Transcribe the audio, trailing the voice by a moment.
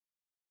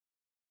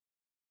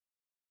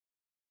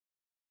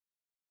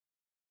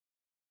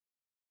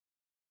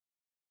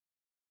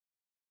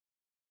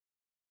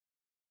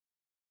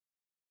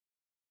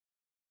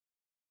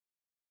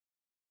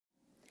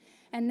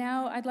And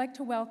now I'd like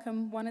to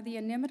welcome one of the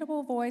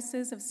inimitable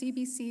voices of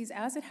CBC's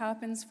As It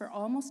Happens for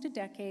almost a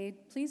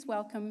decade. Please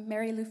welcome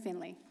Mary Lou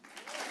Finlay.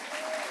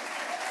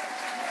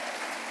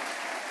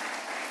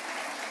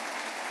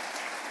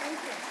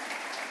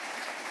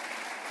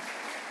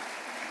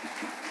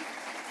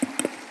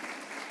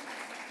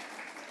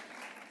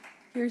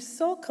 You're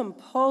so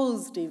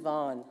composed,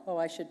 Yvonne. Oh,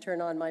 I should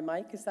turn on my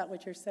mic. Is that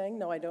what you're saying?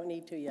 No, I don't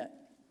need to yet.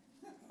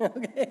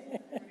 Okay.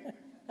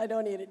 I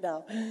don't need it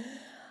now.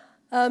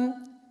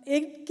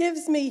 It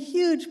gives me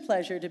huge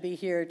pleasure to be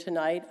here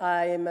tonight.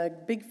 I am a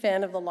big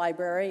fan of the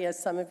library,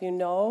 as some of you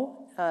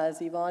know,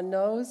 as Yvonne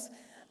knows.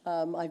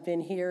 I've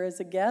been here as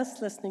a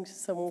guest, listening to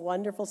some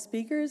wonderful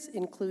speakers,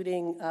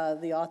 including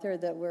the author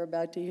that we're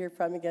about to hear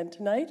from again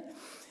tonight.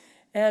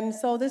 And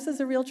so this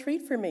is a real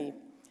treat for me.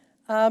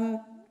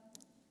 To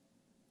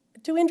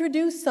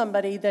introduce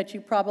somebody that you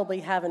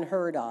probably haven't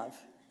heard of.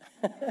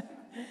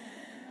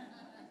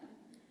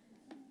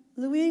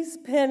 Louise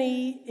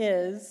Penny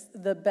is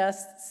the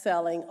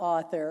best-selling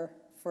author,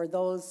 for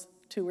those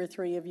 2 or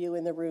 3 of you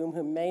in the room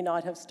who may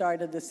not have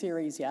started the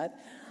series yet,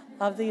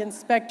 of the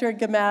Inspector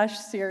Gamache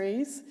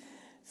series,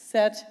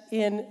 set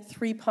in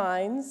Three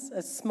Pines,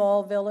 a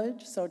small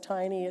village, so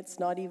tiny it's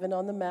not even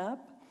on the map,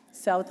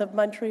 south of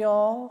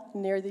Montreal,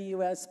 near the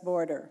US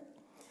border.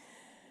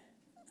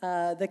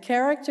 The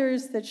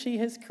characters that she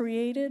has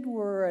created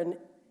were an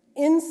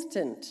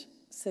instant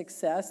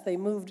success. They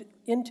moved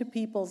into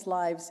people's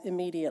lives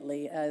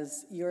immediately,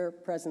 as your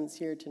presence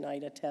here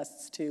tonight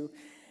attests to,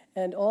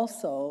 and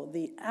also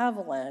the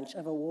avalanche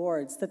of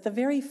awards that the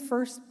very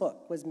first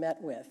book was met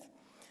with.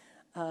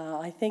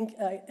 I think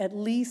at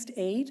least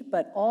 8,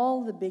 but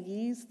all the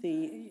biggies.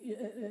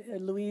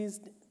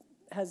 Louise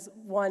has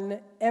won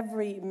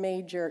every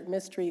major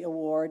mystery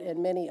award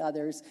and many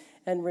others,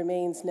 and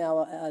remains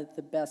now at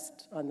the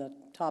best, on the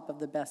top of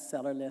the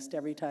bestseller list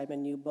every time a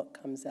new book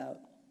comes out.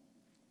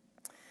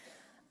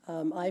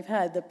 I've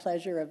had the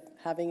pleasure of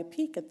having a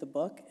peek at the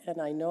book,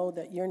 and I know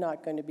that you're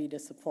not going to be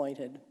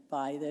disappointed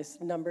by this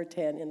number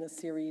 10 in the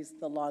series,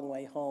 The Long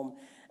Way Home.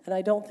 And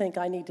I don't think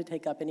I need to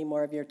take up any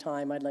more of your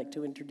time. I'd like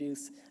to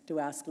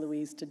ask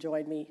Louise to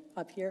join me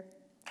up here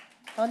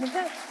on the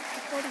bench,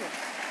 the podium.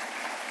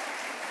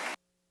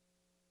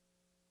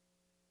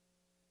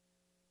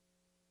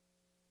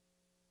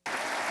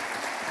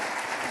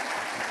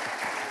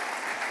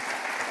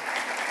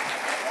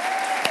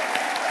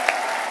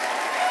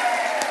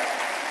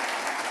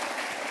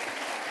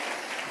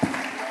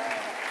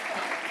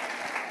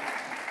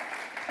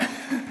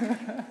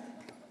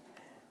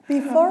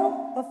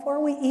 Before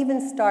we even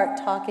start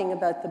talking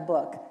about the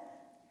book,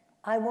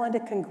 I want to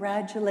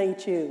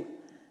congratulate you.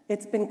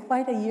 It's been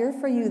quite a year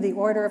for you, the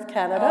Order of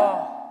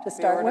Canada, to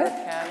start with. The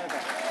Order of Canada.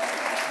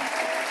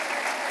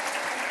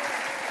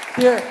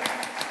 Here,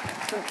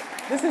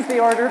 this is the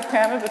Order of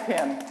Canada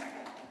pin.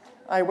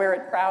 I wear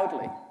it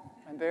proudly.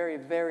 I'm very,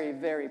 very,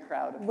 very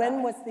proud of it.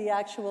 When was the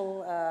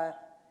actual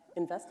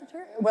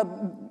investiture?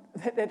 Well,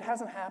 it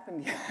hasn't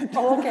happened yet.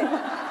 Oh, okay.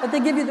 But they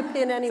give you the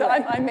pin anyway. So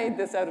I made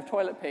this out of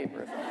toilet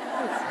paper. No.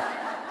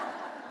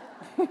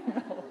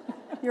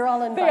 You're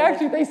all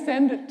invited. They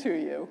send it to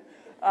you,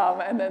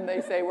 and then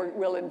they say,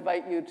 we'll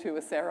invite you to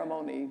a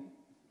ceremony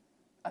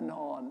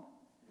anon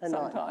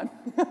sometime.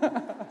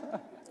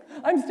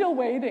 I'm still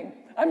waiting.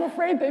 I'm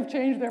afraid they've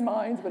changed their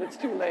minds, but it's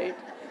too late.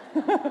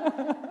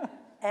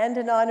 And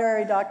an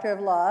honorary Doctor of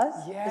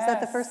Laws. Yes. Is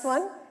that the first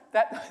one?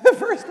 The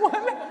first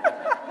one?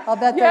 I'll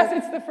bet yes,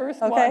 it's the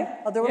first one. Okay,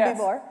 well, there will be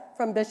more.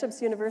 From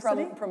Bishop's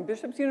University? From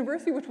Bishop's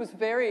University, which was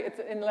it's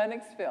in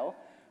Lennoxville,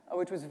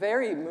 which was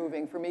very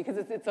moving for me, because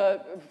it's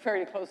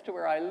fairly close to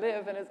where I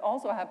live, and it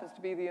also happens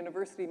to be the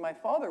university my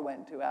father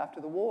went to after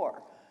the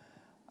war.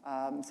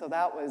 So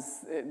that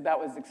was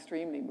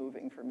extremely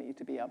moving for me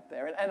to be up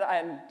there.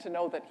 And to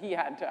know that he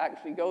had to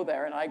actually go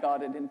there, and I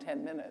got it in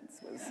 10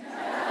 minutes was...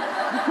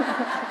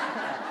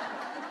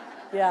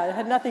 Yeah, it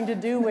had nothing to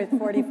do with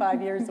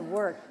 45 years of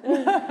work.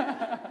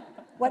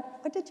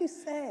 What did you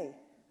say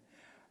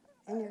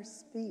in your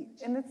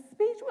speech? In the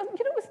speech, well,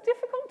 it was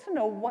difficult to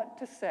know what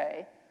to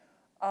say,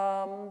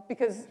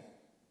 because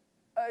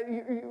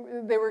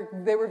they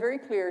were very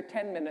clear,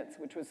 10 minutes,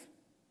 which was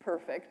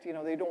perfect.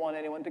 They don't want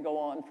anyone to go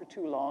on for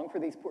too long for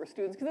these poor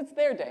students, because it's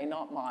their day,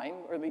 not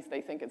mine, or at least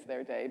they think it's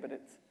their day, but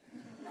it's...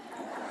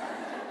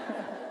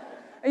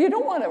 And you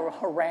don't want to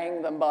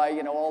harangue them by,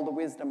 all the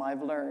wisdom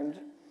I've learned.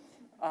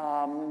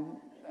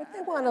 But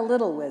they want a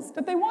little wisdom.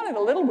 But they wanted a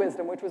little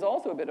wisdom, which was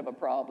also a bit of a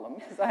problem,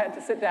 because I had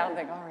to sit down and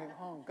think, all right,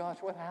 oh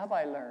gosh, what have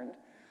I learned?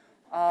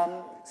 So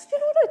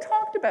what I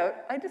talked about?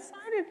 I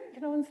decided,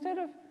 instead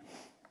of...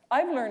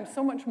 I've learned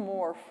so much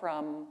more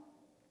from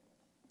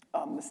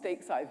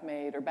mistakes I've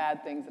made or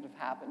bad things that have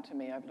happened to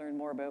me. I've learned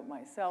more about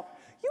myself.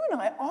 You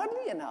and I,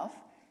 oddly enough,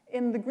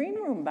 in the green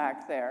room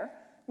back there,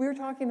 we were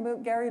talking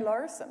about Gary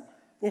Larson.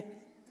 Yeah.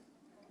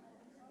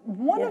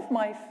 One of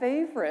my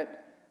favorite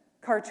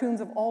cartoons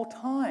of all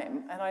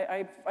time, and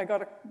I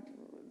got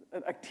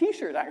a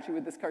T-shirt actually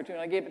with this cartoon.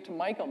 I gave it to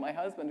Michael, my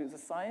husband, who's a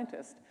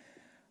scientist.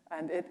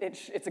 And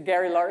it's a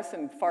Gary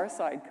Larson Far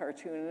Side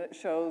cartoon, and it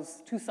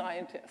shows two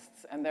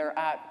scientists, and they're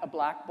at a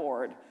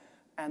blackboard,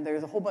 and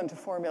there's a whole bunch of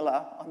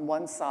formula on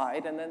one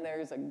side, and then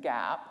there's a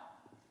gap,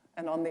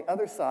 and on the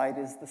other side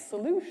is the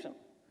solution.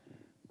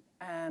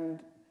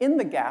 And in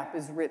the gap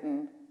is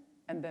written,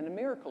 and then a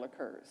miracle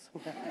occurs.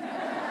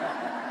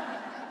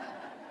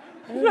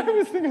 I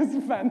was thinking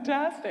it's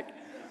fantastic.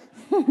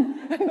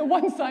 And the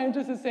one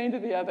scientist is saying to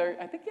the other,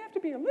 I think you have to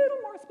be a little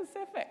more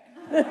specific.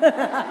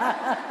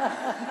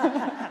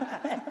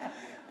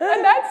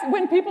 And that's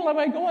when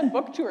I go on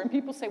book tour and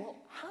people say, well,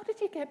 how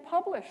did you get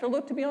published? Although,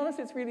 to be honest,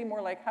 it's really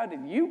more like, how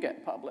did you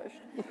get published?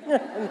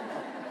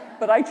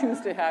 But I choose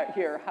to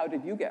hear, how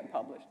did you get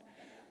published?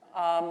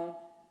 And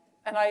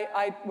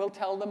I will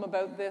tell them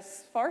about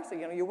this farce.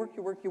 You know, you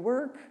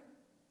work,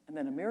 and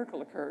then a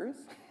miracle occurs,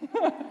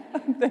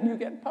 and then you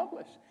get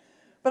published.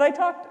 But I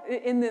talked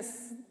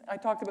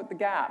about the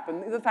gap,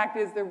 and the fact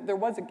is there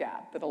was a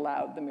gap that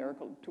allowed the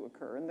miracle to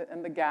occur,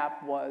 and the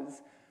gap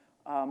was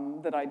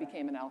that I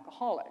became an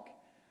alcoholic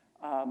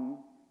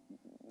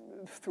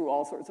through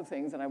all sorts of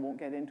things, and I won't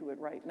get into it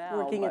right now.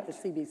 Working at the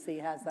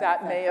CBC has that.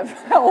 That may have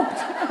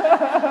helped.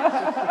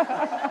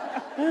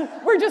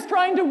 We're just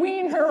trying to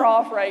wean her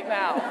off right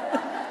now.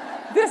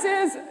 This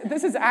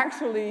is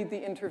actually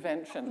the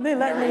intervention. They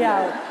let me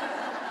out.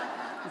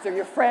 These are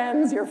your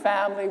friends, your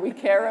family. We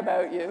care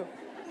about you.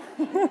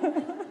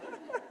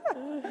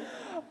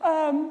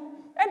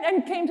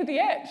 And came to the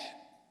edge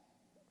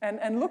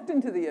and looked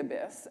into the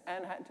abyss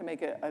and had to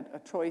make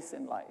a choice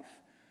in life.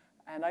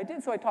 And I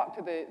did, so I talked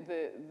to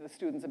the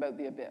students about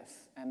the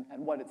abyss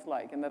and what it's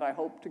like, and that I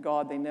hope to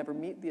God they never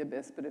meet the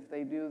abyss, but if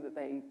they do, that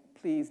they,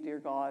 please, dear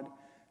God,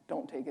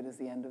 don't take it as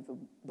the end of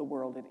the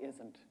world. It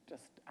isn't.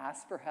 Just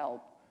ask for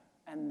help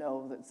and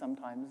know that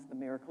sometimes the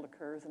miracle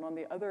occurs. And on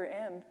the other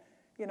end,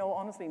 you know,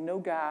 honestly, no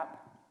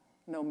gap,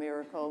 no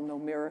miracle,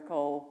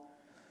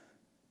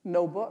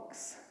 no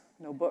books,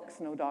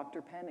 no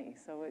Dr. Penny.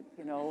 So it,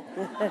 you know.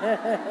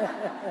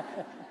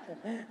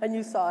 And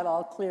you saw it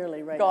all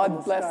clearly, right?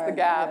 God bless the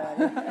gap.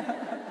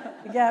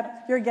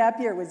 Yeah. Your gap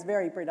year was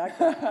very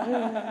productive.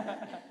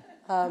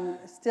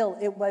 Still,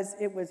 it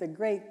was a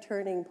great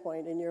turning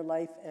point in your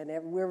life, and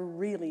we're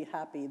really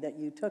happy that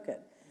you took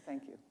it.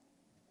 Thank you.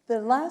 The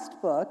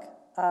last book,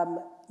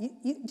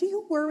 do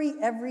you worry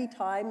every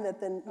time that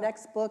the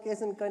next book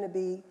isn't going to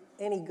be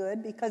any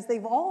good? Because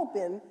they've all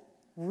been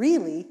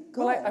really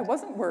good. Well, I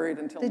wasn't worried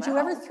until now. Did you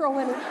ever throw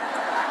any?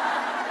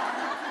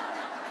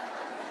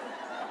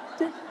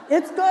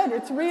 It's good.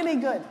 It's really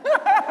good.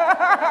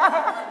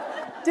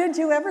 Did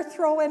you ever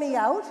throw any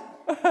out?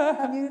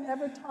 Have you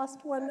ever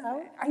tossed one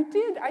out? I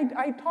did.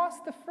 I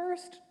tossed the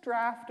first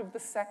draft of the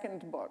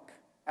second book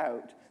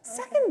out.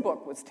 Second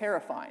book was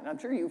terrifying. I'm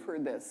sure you've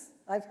heard this.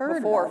 I've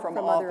heard before from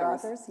authors. Other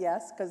authors,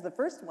 yes, because the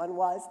first one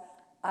was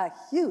a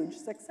huge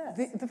success.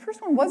 The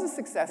first one was a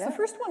success. Yeah. The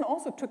first one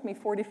also took me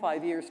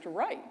 45 years to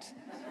write.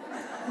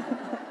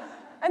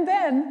 And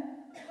then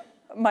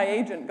my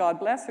agent, God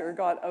bless her,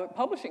 got a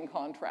publishing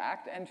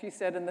contract, and she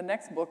said, and the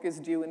next book is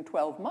due in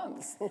 12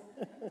 months.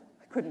 I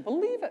couldn't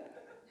believe it.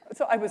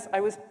 So I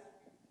was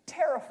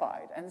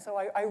terrified, and so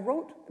I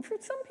wrote. For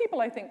some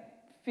people, I think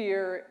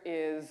fear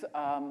is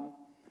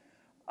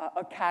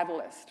a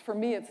catalyst. For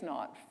me, it's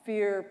not.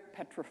 Fear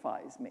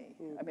petrifies me.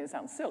 I mean, it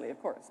sounds silly,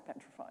 of course,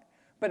 petrified.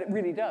 But it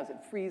really does.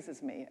 It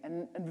freezes me.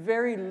 And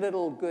very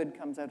little good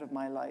comes out of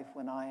my life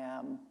when I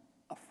am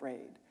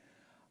afraid.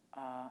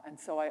 And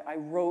so I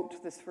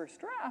wrote this first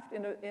draft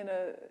in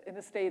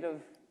a state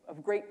of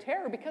great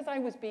terror because I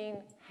was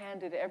being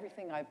handed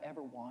everything I've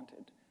ever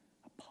wanted.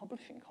 A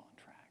publishing contract.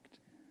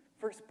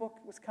 First book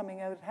was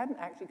coming out. It hadn't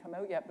actually come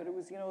out yet, but it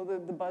was, you know,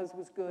 the buzz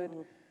was good.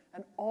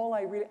 And all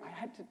I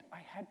had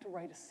to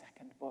write a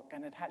second book,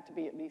 and it had to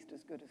be at least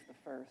as good as the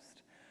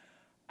first.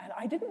 And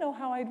I didn't know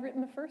how I'd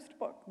written the first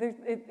book.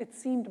 It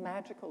seemed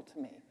magical to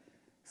me.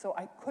 So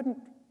I couldn't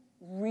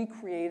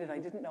recreate it. I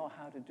didn't know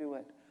how to do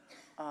it.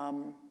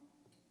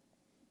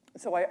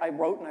 So I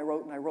wrote and I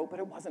wrote and I wrote, but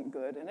it wasn't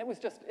good. And it was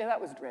just,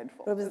 that was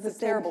dreadful. But it was a the same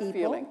terrible people?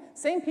 feeling.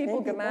 Same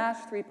people,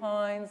 Gamache, Three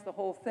Pines, the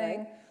whole thing.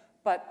 Right.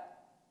 But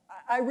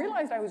I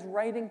realized I was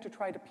writing to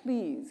try to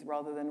please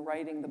rather than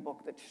writing the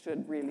book that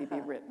should really be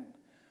written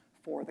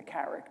for the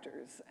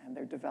characters and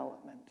their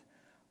development.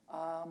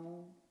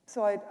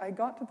 So I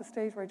got to the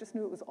stage where I just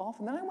knew it was off,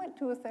 and then I went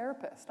to a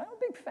therapist. I'm a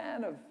big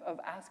fan of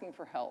asking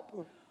for help.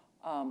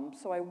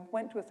 So I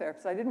went to a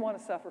therapist. I didn't want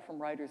to suffer from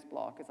writer's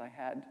block, as I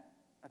had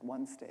at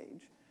one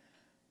stage.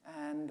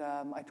 And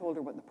I told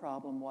her what the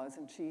problem was,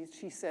 and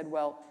she said,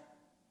 well,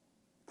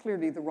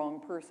 clearly the wrong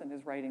person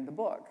is writing the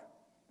book.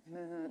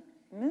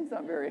 It's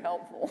not very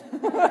helpful.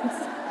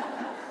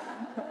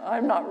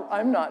 I'm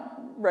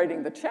not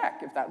writing the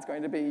check if that's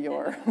going to be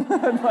your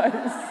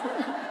advice.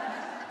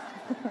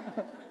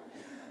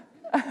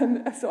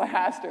 And so I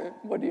asked her,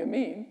 what do you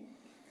mean?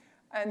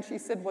 And she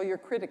said, well, your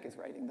critic is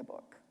writing the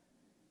book.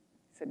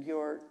 She said,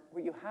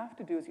 what you have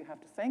to do is you have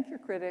to thank your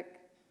critic,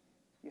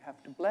 you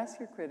have to bless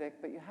your critic,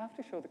 but you have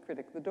to show the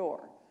critic the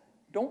door.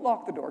 Don't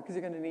lock the door, because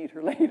you're going to need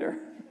her later.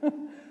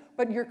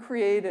 But your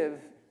creative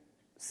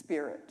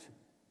spirit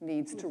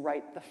needs to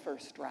write the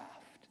first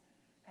draft.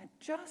 And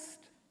just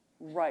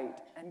write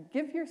and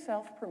give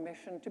yourself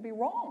permission to be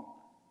wrong.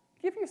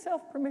 Give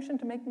yourself permission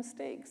to make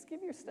mistakes.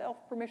 Give yourself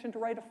permission to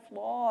write a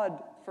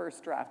flawed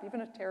first draft,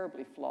 even a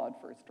terribly flawed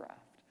first draft.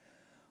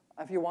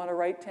 If you want to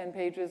write 10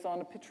 pages on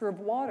a pitcher of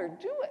water,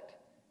 do it.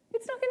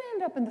 It's not going to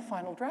end up in the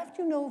final draft,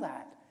 you know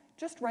that.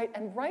 Just write,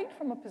 and write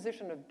from a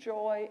position of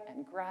joy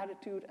and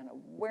gratitude and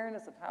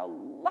awareness of how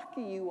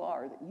lucky you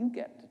are that you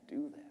get to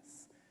do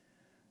this.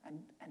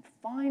 And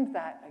find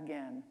that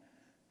again.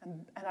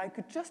 And I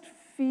could just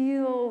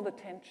feel the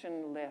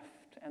tension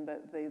lift and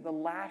the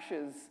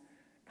lashes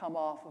come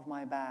off of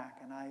my back.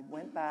 And I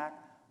went back,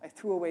 I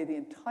threw away the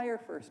entire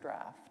first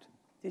draft.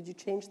 Did you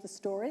change the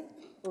story?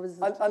 Or was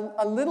it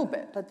a little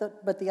bit.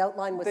 But the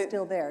outline was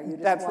still there. You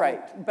just That's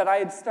right. But I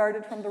had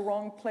started from the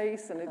wrong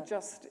place, and it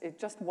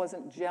just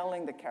wasn't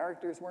gelling. The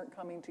characters weren't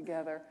coming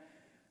together.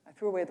 I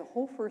threw away the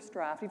whole first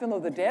draft, even though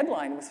the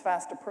deadline was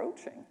fast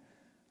approaching.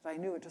 But I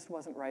knew it just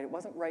wasn't right. It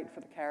wasn't right for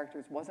the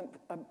characters. It wasn't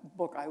a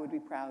book I would be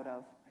proud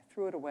of. I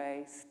threw it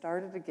away,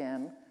 started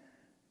again,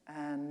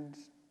 and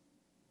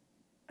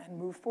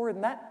moved forward.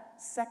 And that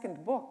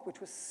second book,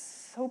 which was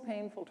so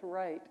painful to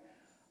write,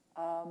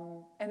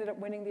 ended up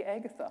winning the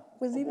Agatha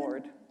Award.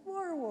 Even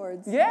more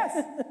awards.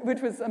 Yes,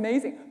 which was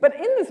amazing. But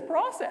in this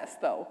process,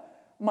 though,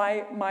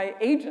 my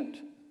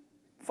agent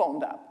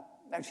phoned up.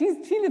 Now, she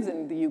lives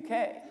in the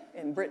UK,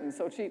 in Britain,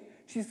 so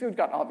she's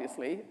got,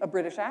 obviously, a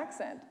British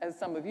accent, as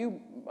some of you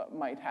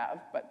might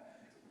have.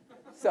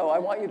 So I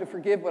want you to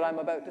forgive what I'm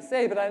about to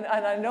say, but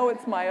I know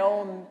it's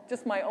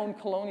just my own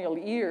colonial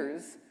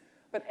ears.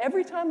 But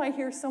every time I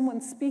hear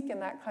someone speak in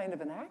that kind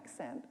of an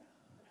accent,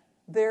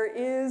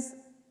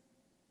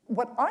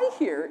 what I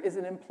hear is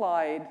an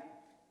implied,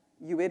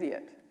 "You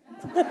idiot."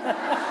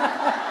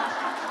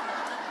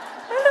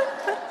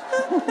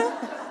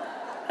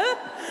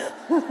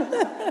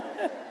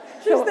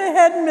 She's the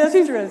head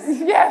mistress.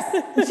 Yes,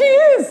 she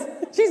is.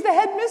 She's the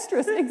head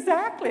mistress,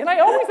 exactly. And I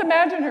always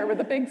imagine her with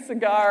a big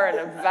cigar and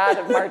a vat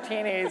of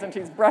martinis, and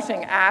she's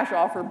brushing ash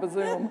off her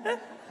bosom.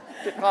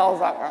 She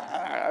calls up.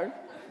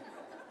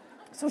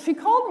 So she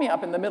called me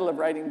up in the middle of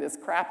writing this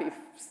crappy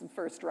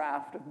first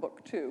draft of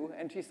book 2,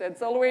 and she said,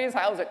 "So, Louise,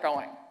 how's it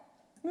going?"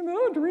 I said,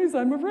 "Oh, Therese,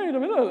 I'm afraid.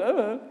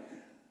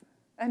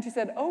 And she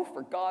said, "Oh,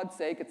 for God's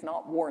sake, it's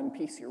not War and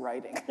Peace you're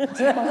writing."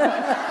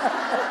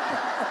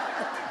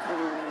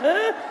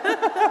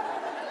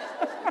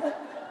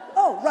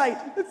 Oh, right.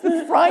 It's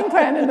the frying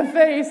pan in the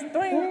face.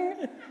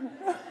 Doing.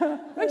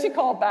 Then she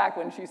called back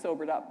when she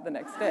sobered up the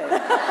next day.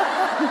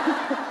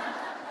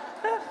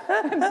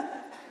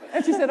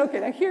 And she said, "Okay,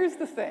 now here's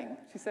the thing."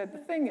 She said, "The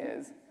thing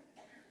is,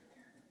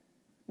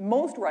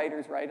 most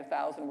writers write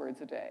 1,000 words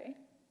a day.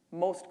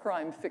 Most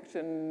crime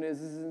fiction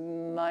is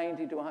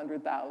 90 to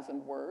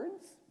 100,000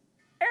 words.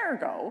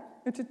 Ergo,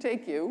 it should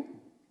take you,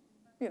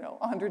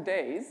 100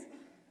 days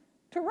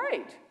to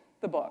write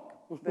the book."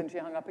 Then she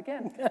hung up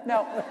again.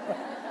 Now,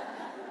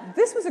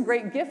 this was a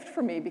great gift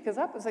for me because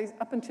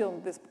up until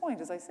this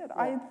point, as I said,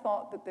 I had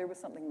thought that there was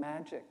something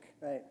magic.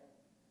 Right.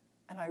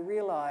 And I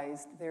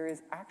realized there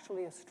is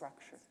actually a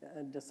structure.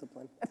 And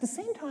discipline. At the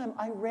same time,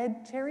 I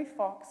read Terry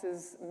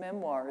Fox's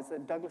memoirs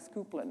that Douglas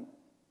Coupland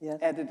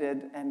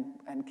edited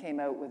and came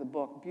out with a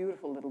book,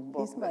 beautiful little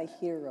book. He's my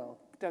hero.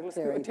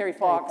 Terry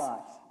Fox.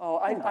 Oh,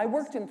 I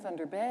worked in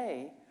Thunder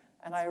Bay,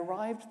 and I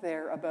arrived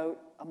there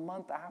about a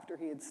month after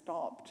he had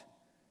stopped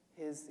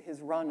his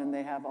run, and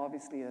they have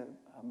obviously a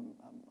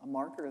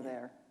marker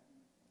there.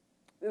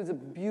 It was a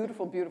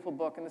beautiful, beautiful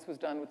book, and this was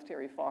done with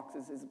Terry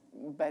Fox's, his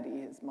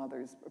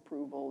mother's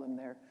approval and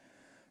their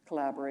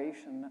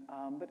collaboration.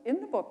 But in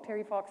the book,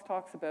 Terry Fox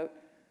talks about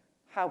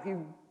how he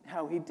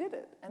did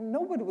it, and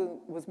nobody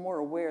was more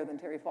aware than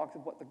Terry Fox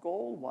of what the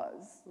goal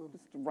was,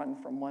 just to run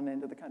from one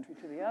end of the country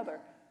to the other.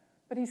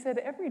 But he said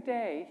every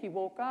day he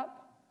woke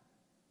up,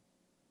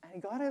 and he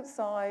got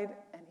outside,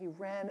 and he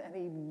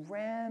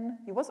ran.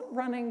 He wasn't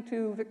running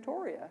to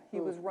Victoria.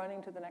 He was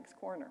running to the next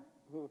corner.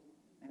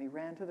 And he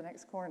ran to the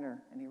next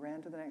corner, and he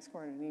ran to the next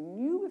corner. And he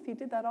knew if he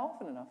did that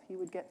often enough, he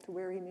would get to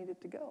where he needed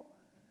to go.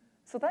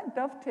 So that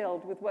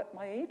dovetailed with what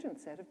my agent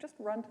said, of just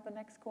run to the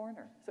next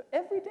corner. So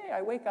every day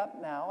I wake up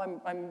now,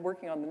 I'm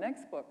working on the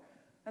next book,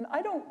 and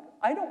I don't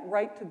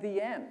write to the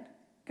end,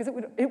 because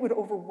it would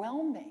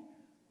overwhelm me.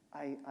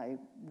 I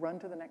run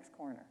to the next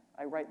corner.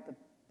 I write the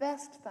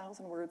best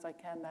 1,000 words I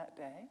can that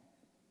day,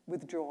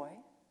 with joy,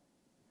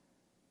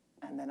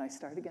 and then I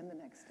start again the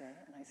next day,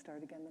 and I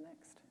start again the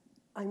next.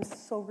 I'm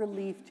so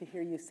relieved to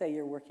hear you say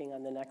you're working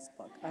on the next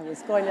book. I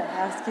was going to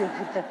ask you,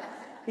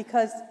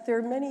 because there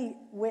are many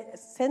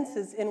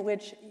senses in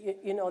which,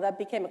 that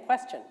became a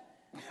question.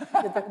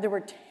 There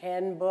were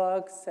 10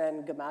 books,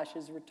 and Gamache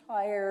is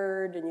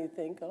retired, and you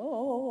think,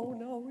 oh,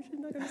 no, she's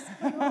not going to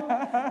say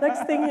no.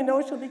 Next thing you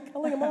know, she'll be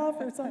killing him off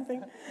or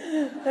something.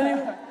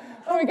 Anyway.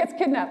 Oh, he gets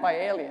kidnapped by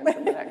aliens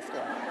in the next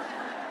one.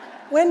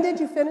 When did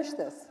you finish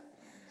this?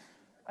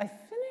 I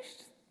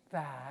finished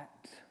that,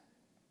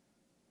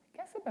 I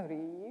guess, about a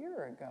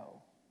year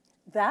ago.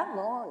 That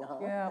long, huh?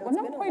 Yeah, well, It's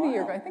not been quite a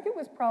year while. ago. I think it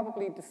was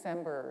probably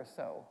December or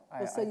so.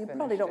 So I you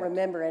probably finished don't it.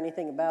 remember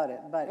anything about it,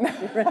 but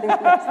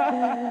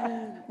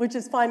which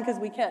is fine because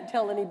we can't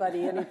tell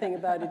anybody anything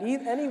about it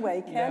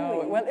anyway, can No,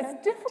 we? well, We it's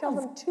can't difficult. tell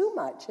them too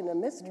much in a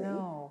mystery.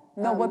 No,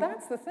 well,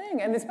 that's the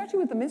thing. And especially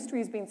with the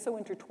mysteries being so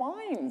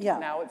intertwined Yeah.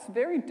 now, it's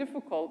very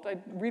difficult. I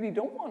really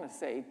don't want to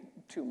say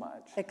too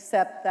much,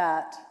 Except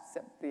that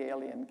except the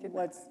alien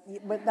kidnapping.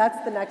 but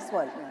that's the next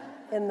one.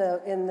 In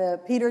the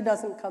Peter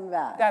doesn't come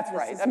back. That's This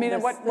right. is- I mean,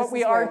 this- what this we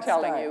is where are it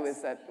telling you starts.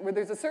 is that where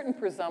there's a certain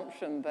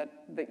presumption that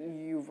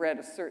you've read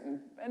a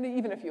certain, and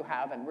even if you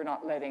haven't, we're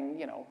not letting,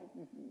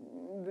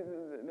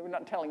 we're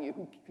not telling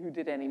you who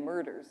did any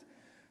murders.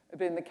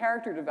 But in the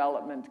character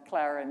development,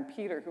 Clara and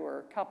Peter, who are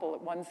a couple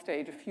at one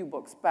stage, a few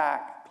books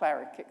back,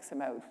 Clara kicks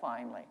him out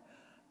finally.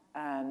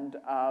 And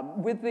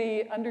with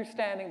the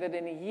understanding that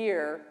in a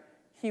year,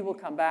 he will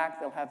come back,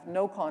 they'll have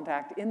no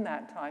contact in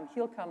that time,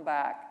 he'll come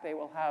back, they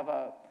will have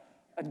a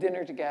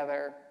dinner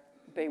together,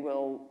 they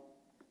will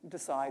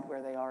decide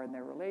where they are in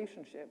their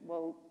relationship.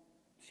 Well,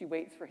 she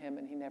waits for him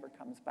and he never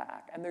comes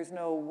back. And there's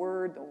no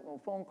word, no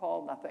phone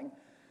call, nothing.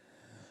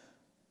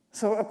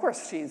 So of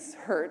course she's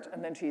hurt,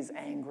 and then she's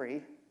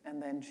angry,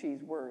 and then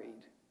she's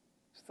worried.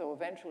 So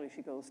eventually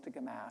she goes to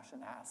Gamache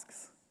and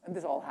asks, and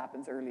this all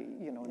happens early,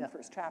 in the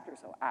first chapter,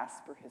 so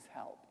asks for his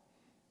help.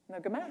 Now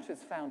Gamache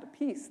has found a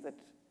peace that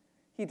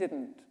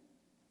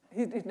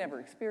he'd never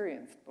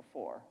experienced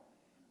before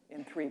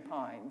in Three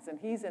Pines, and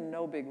he's in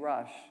no big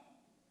rush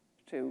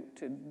to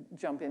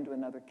jump into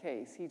another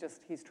case.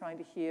 He's trying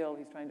to heal,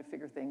 he's trying to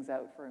figure things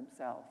out for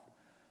himself.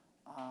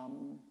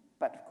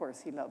 But of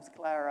course he loves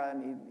Clara,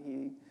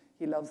 and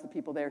he loves the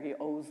people there, he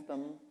owes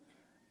them,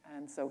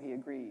 and so he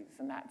agrees,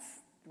 and that's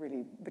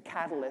really the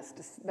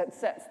catalyst that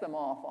sets them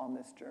off on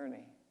this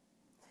journey.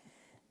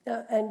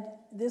 And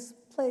this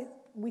play,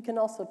 we can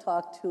also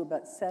talk too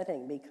about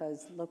setting,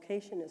 because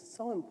location is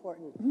so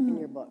important in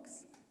your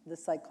books. The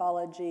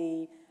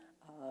psychology,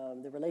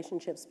 the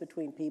relationships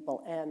between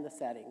people, and the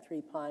setting.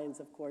 Three Pines,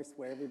 of course,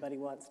 where everybody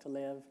wants to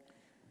live.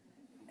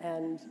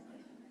 And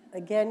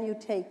again, you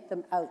take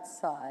them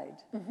outside,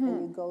 and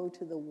you go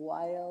to the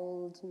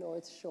wild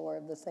North Shore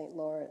of the St.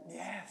 Lawrence.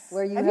 Yes.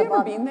 Where you have you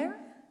ever been there?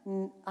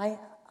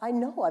 I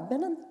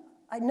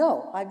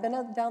know. I've been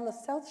down the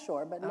South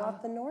Shore, but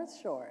not the North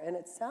Shore, and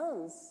it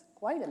sounds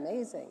quite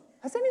amazing.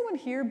 Has anyone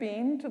here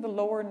been to the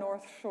lower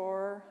North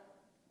Shore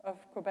of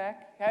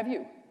Quebec? Have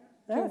you?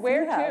 Yeah,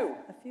 Where to?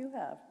 A few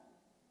have.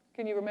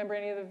 Can you remember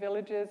any of the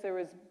villages? There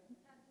was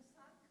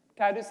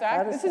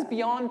Tadoussac. This is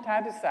beyond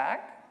Tadoussac,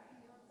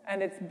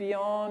 and it's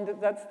beyond,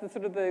 that's the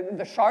sort of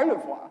the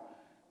Charlevoix.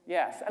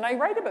 Yes, and I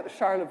write about the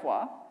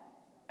Charlevoix,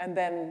 and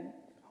then,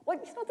 I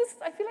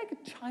feel like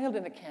a child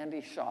in a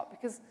candy shop,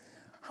 because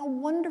how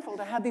wonderful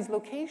to have these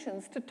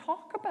locations to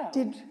talk about.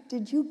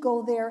 Did you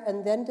go there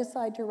and then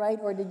decide to write,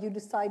 or did you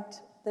decide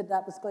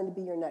that was going to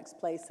be your next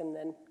place and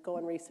then go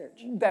and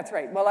research? That's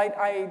right. Well,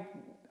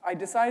 I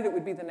decided it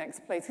would be the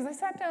next place, because I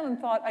sat down and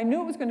thought, I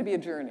knew it was going to be a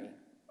journey.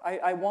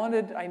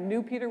 I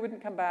knew Peter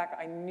wouldn't come back.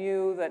 I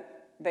knew that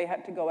they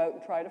had to go out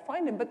and try to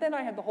find him. But then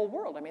I had the whole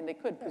world. I mean, they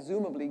could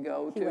presumably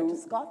go He went to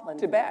Scotland.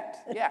 Tibet,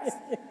 yes.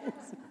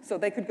 So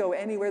they could go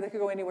anywhere. They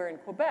could go anywhere in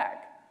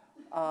Quebec.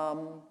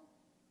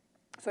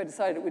 So I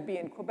decided it would be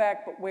in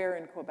Quebec, but where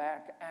in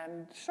Quebec?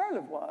 And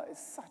Charlevoix is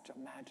such a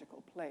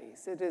magical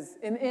place. It is,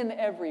 in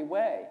every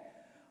way,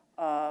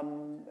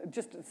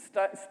 just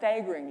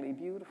staggeringly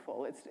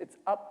beautiful. It's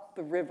up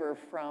the river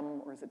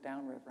from, or is it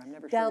downriver? I'm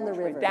never sure. Down the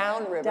river.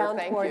 Downriver, down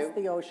thank towards you.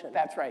 the ocean.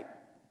 That's right.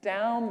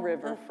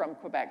 Downriver from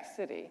Quebec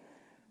City.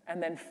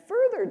 And then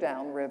further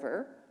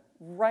downriver,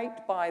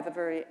 right by the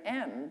very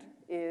end,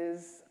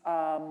 is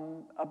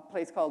a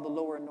place called the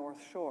Lower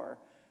North Shore.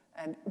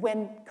 And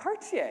when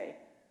Cartier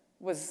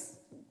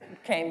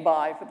came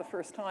by for the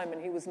first time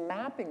and he was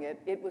mapping it,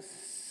 it was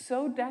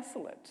so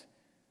desolate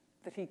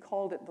that he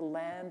called it the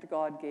land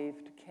God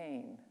gave to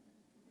Cain.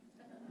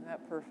 Isn't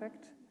that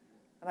perfect?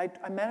 And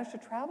I managed to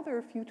travel there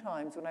a few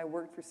times when I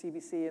worked for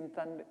CBC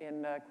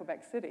in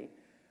Quebec City.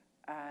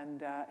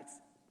 And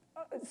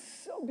it's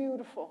so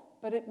beautiful,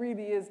 but it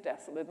really is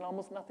desolate, and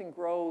almost nothing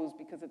grows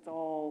because it's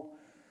all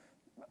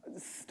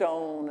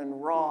stone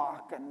and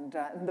rock, and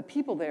the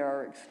people there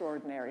are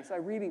extraordinary. So I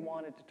really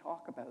wanted to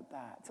talk about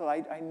that. So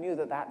I knew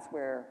that that's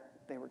where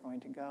they were going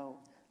to go.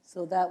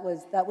 So that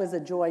was a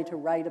joy to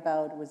write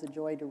about. It was a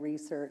joy to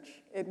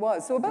research. It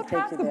was. So about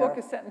half the there. book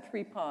is set in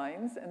Three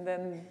Pines, and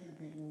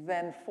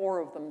then four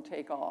of them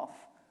take off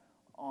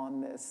on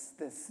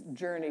this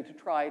journey to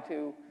try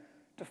to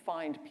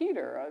find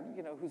Peter,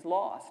 who's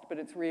lost. But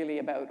it's really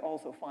about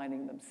also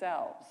finding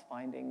themselves,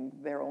 finding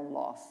their own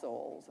lost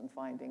souls, and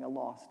finding a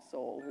lost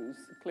soul who's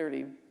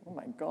clearly, oh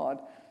my God.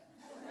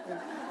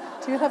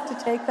 Do you have to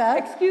take that?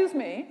 Excuse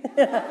me.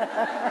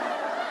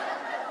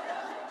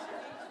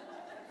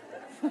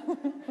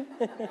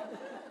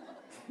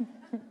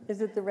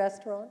 Is it the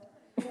restaurant?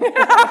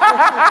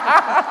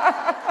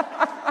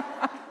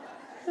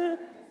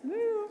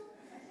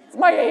 It's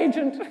my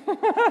agent.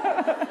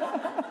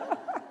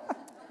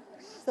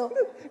 So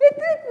It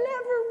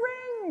never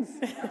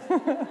things.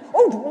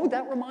 Oh,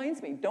 that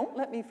reminds me. Don't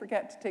let me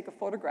forget to take a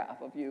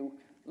photograph of you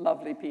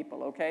lovely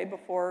people, okay,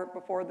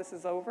 before this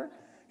is over?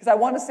 Because I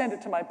want to send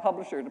it to my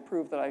publisher to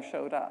prove that I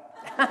showed up.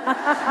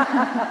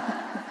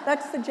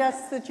 That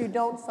suggests that you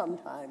don't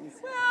sometimes.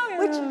 Well, yeah.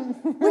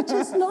 Which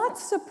is not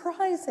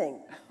surprising.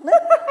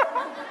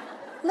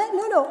 Let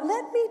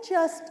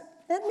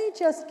me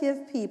just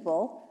give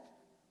people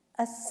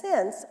a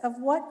sense of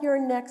what your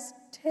next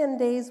 10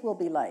 days will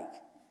be like.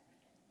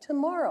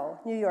 Tomorrow,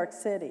 New York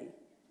City.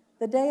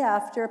 The day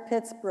after,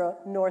 Pittsburgh,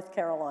 North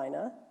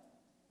Carolina.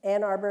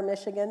 Ann Arbor,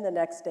 Michigan, the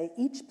next day.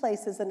 Each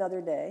place is another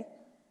day.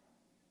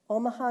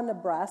 Omaha,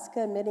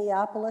 Nebraska,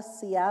 Minneapolis,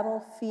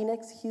 Seattle,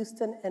 Phoenix,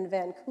 Houston, and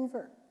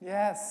Vancouver.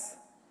 Yes.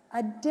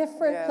 A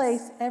different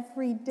place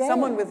every day.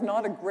 Someone with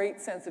not a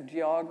great sense of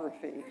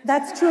geography.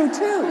 That's true,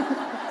 too.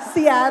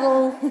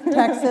 Seattle,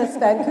 Texas,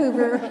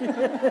 Vancouver.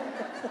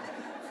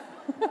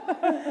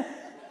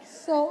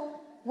 So,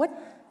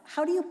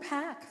 how do you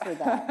pack for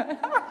that?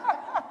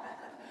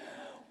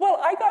 Well,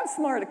 I got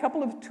smart. A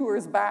couple of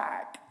tours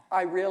back,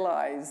 I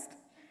realized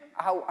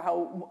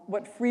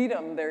what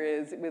freedom there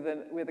is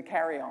with a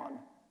carry-on.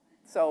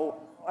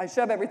 So I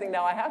shove everything.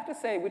 Now, I have to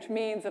say, which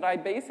means that I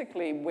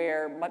basically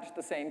wear much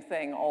the same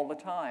thing all the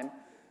time.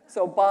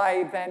 So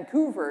by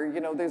Vancouver, you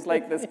know, there's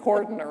like this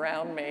cordon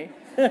around me.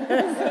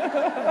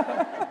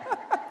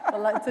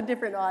 Well, it's a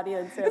different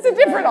audience. It's a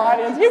different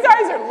audience. You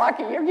guys are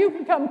lucky. You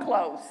can come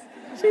close.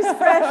 She's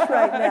fresh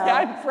right now. Yeah,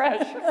 I'm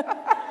fresh.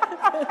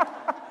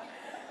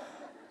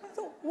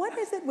 So what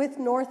is it with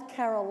North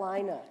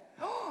Carolina?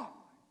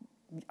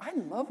 I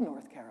love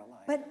North Carolina.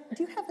 But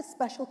do you have a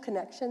special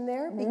connection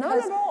there? Because not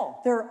at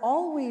all. There are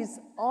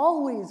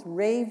always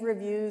rave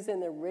reviews in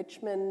the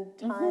Richmond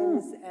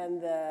Times and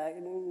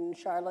the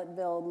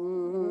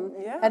Charlottesville,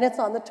 Yeah. And it's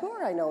on the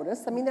tour, I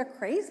noticed. I mean, they're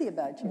crazy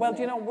about you. Well,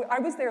 do you know, I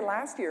was there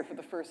last year for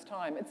the first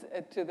time.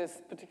 It's to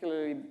this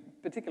particular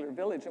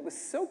village. It was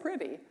so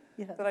pretty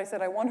that I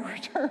said, I want to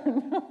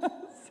return.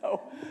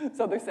 So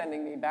they're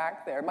sending me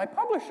back there. My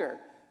publisher,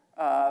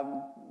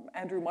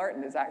 Andrew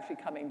Martin, is actually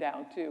coming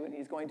down too, and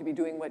he's going to be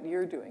doing what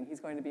you're doing. He's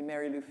going to be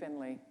Mary Lou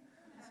Finlay.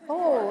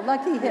 Oh,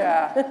 lucky him.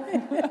 Yeah.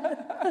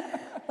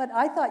 But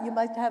I thought you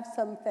might have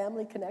some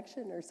family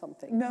connection or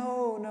something.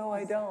 No,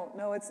 I don't.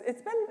 No, it's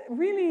been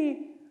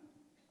really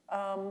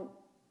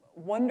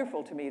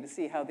wonderful to me to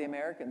see how the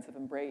Americans have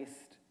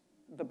embraced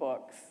the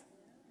books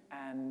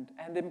and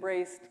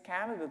embraced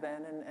Canada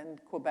then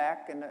and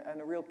Quebec and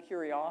a real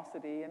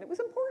curiosity. And it was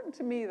important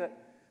to me that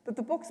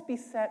the books be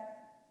set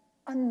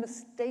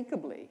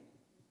unmistakably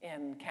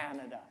in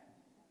Canada,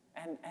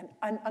 and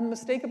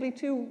unmistakably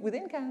too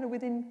within Canada,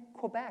 within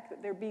Quebec,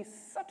 that there be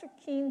such a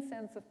keen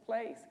sense of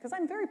place. Because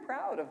I'm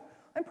proud of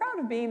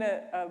being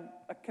a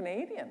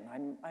Canadian.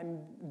 I'm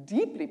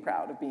deeply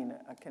proud of being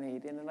a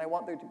Canadian, and I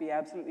want there to be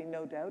absolutely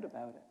no doubt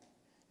about it.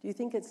 Do you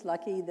think it's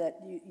lucky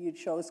that you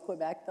chose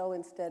Quebec, though,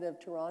 instead of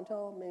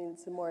Toronto? I mean,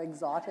 it's a more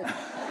exotic.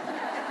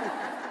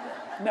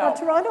 No. Well,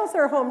 Toronto's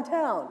our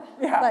hometown.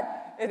 Yeah, but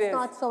it it's is.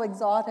 not so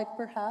exotic,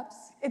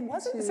 perhaps. It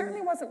wasn't. It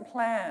certainly wasn't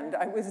planned.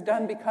 It was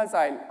done because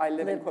I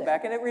live in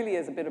Quebec, and it really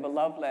is a bit of a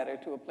love letter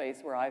to a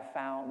place where I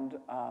found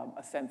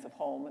a sense of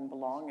home and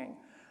belonging.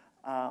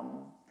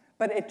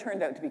 But it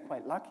turned out to be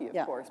quite lucky,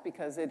 of course,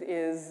 because it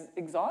is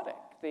exotic.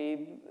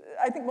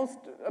 I think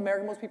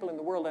most people in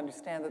the world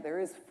understand that there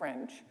is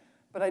French,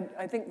 but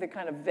I think they're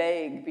kind of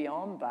vague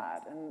beyond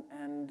that,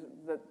 and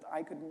that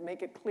I could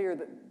make it clear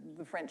that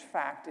the French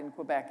fact in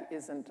Quebec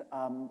isn't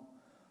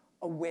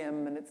a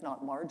whim and it's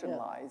not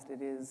marginalized. Yeah.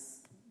 It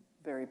is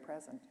very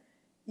present.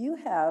 You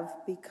have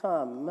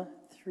become,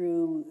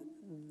 through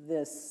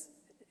this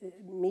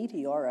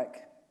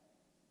meteoric.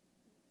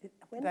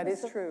 That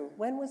is true.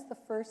 When was the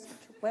first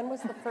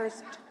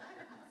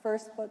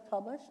book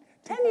published?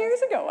 10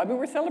 years ago. I mean,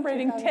 we're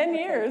celebrating 10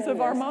 years of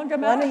Armand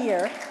Gamache. One a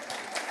year.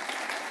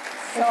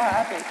 So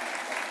happy.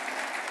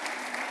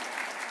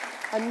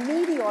 A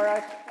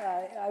meteoric,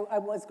 I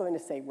was going to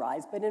say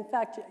rise, but in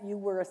fact, you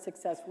were a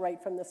success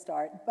right from the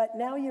start. But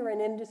now you're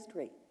in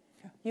industry.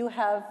 You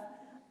have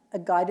a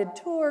guided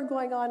tour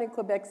going on in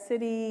Quebec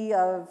City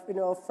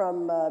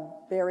from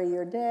Bury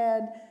Your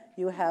Dead.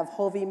 You have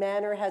Hovey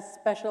Manor has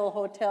special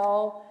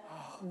hotel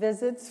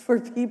visits for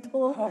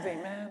people. Hovey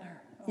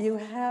Manor. Oh. You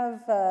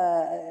have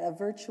a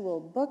virtual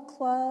book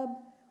club.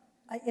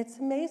 It's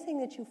amazing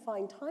that you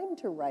find time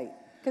to write.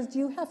 Because do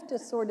you have to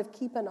sort of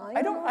keep an eye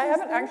on all I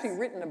haven't things? actually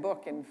written a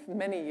book in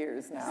many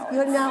years now.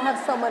 You now have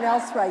someone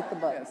else write the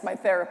books. Yes, my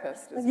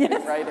therapist is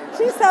writing them.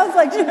 She sounds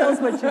like she knows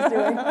what she's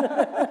doing.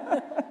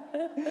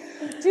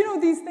 Do you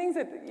know these things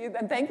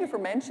and thank you for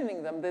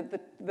mentioning them,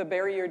 the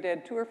Bury Your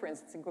Dead tour, for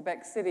instance, in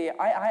Quebec City,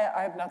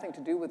 I have nothing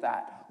to do with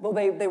that. Well,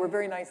 they were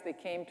very nice. They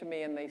came to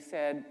me and they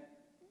said,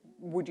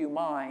 would you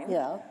mind?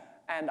 Yeah.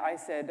 And I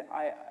said,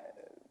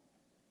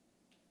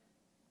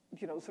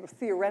 sort of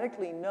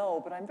theoretically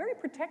no, but I'm very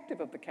protective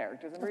of the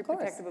characters. I'm very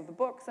protective of the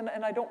books, and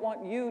I don't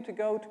want you to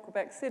go to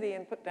Quebec City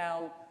and put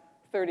down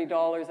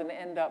 $30 and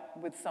end up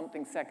with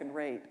something second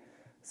rate.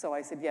 So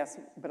I said, yes,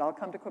 but I'll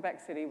come to Quebec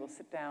City, we'll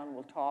sit down,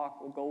 we'll talk,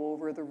 we'll go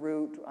over the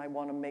route. I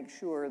want to make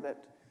sure that,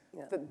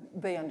 that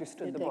they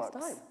understood the books. It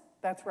takes time.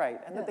 That's right,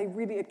 and that they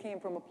really, it came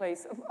from a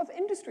place of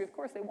industry. Of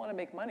course, they want to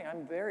make money.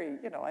 I'm very,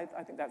 you know,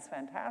 I think that's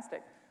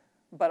fantastic.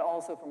 But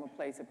also from a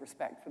place of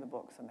respect for the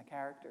books and the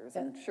characters.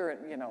 And sure,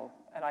 you know,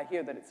 and I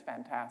hear that it's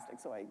fantastic.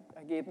 So I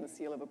gave them the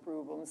seal of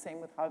approval, and same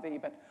with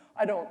Javi. But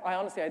I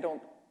honestly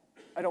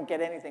don't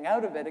get anything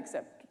out of it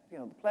except, you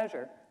know, the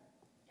pleasure.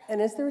 And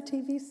is there a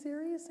TV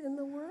series in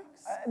the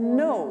works?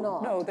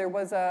 No. There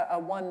was a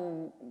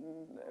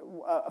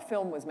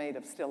film was made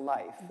of still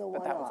life,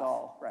 but that was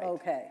all, right?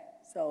 Okay,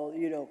 so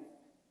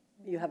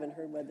you haven't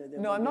heard whether there.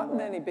 No, I'm not in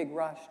any big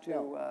rush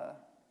to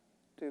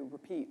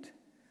repeat.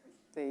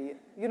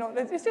 You know,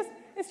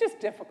 it's just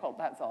difficult.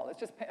 That's all.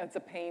 It's a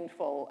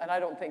painful, and I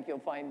don't think you'll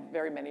find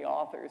very many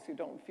authors who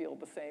don't feel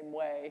the same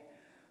way.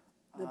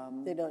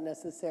 They don't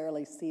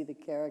necessarily see the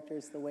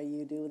characters the way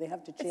you do. They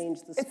have to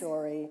change the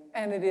story.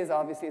 And it is,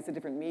 obviously, it's a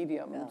different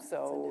medium,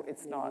 so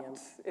it's not,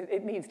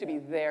 it needs to be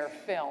their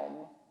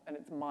film, and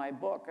it's my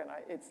book, and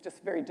it's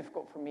just very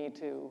difficult for me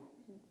to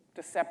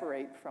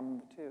separate from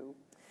the two.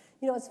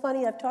 You know, it's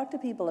funny, I've talked to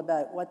people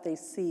about what they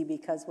see,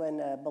 because when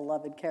a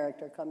beloved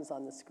character comes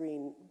on the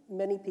screen,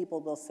 many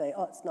people will say,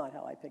 oh, it's not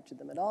how I pictured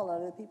them at all.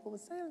 Other people will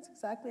say, oh, it's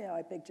exactly how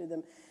I pictured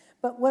them.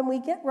 But when we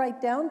get right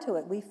down to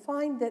it, we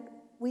find that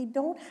we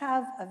don't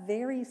have a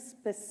very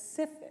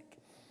specific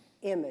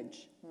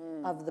image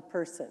of the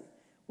person.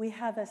 We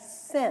have a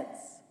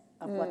sense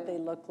of what they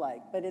look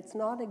like, but it's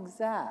not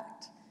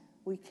exact.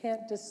 We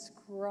can't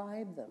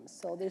describe them,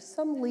 so there's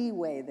some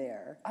leeway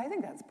there. I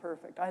think that's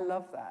perfect. I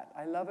love that.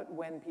 I love it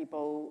when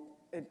people,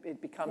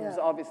 it becomes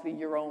obviously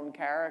your own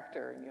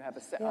character, and you have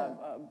a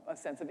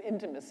sense of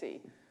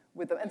intimacy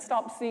with them, and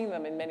stop seeing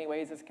them in many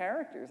ways as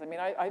characters. I mean,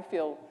 I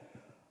feel,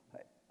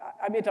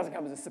 it doesn't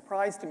come as a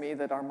surprise to me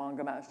that Armand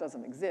Gamache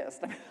doesn't exist.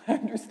 I mean, I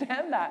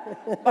understand that,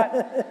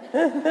 but...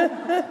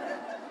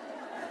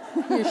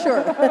 You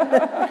sure?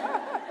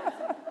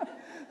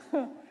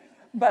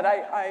 But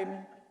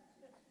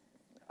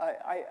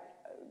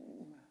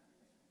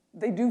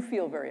they do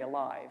feel very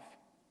alive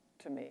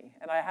to me,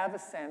 and I have a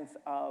sense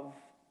of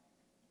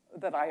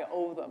that I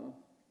owe them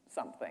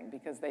something,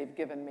 because they've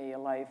given me a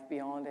life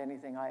beyond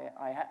anything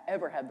I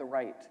ever had the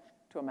right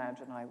to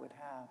imagine I would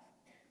have.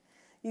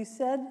 You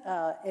said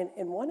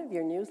in one of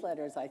your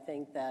newsletters, I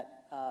think,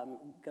 that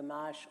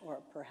Gamache,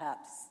 or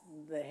perhaps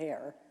the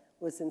hair,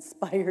 was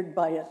inspired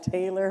by a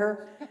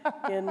tailor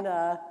in,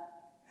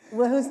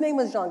 whose name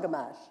was Jean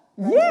Gamache.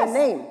 Yes! The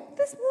name.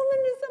 This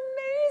woman is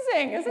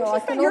amazing, isn't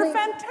she? You're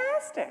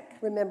fantastic.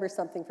 Remember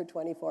something for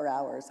 24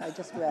 hours. I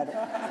just read it.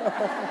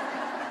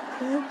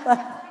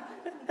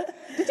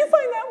 Did you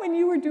find that when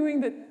you were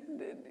doing the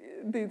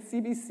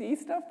CBC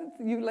stuff, that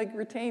you like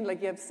retained, like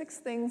you have 6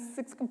 things,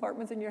 6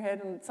 compartments in your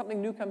head, and something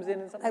new comes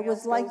in and something else I was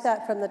goes? like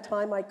that from the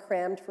time I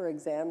crammed for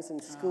exams in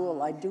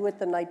school. I do it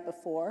the night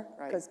before,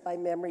 because my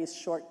memory is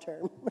short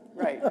term.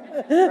 Right.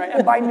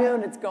 And by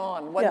noon it's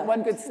gone.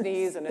 One good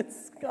sneeze and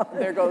it's gone.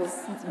 There goes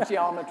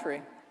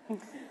geometry.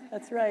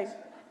 That's right.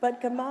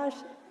 But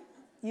Gamache,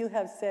 you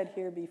have said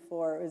here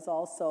before, is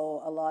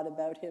also, a lot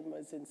about him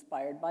was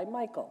inspired by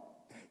Michael.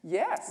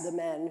 Yes. The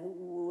man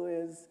who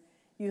is,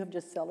 you have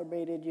just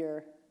celebrated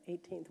your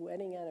 18th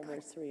wedding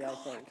anniversary, I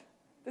think.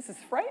 This is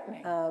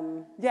frightening.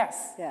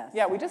 Yes.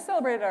 Yeah, we just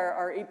celebrated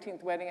our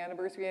 18th wedding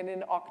anniversary, and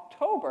in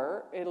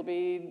October, it'll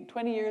be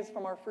 20 years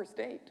from our first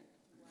date.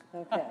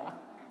 Okay.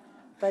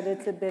 But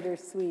it's a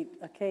bittersweet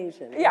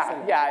occasion, isn't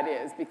it? Yeah, it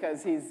is,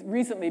 because he's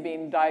recently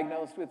been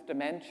diagnosed with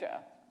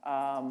dementia.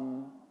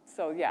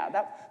 So yeah,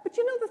 but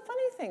you know, the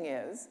funny thing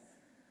is,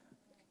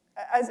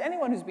 as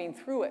anyone who's been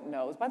through it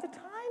knows, by the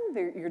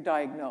time you're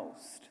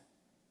diagnosed,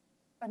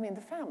 I mean,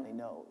 the family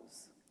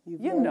knows. You've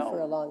known for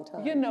a long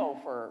time. You know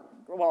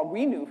well,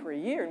 we knew for a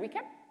year, and we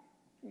kept,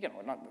 you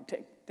know, not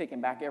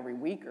taking back every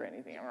week or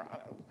anything,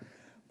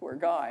 poor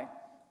guy.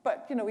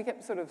 But, you know, we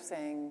kept sort of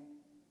saying,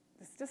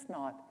 it's just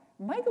not,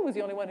 Michael was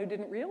the only one who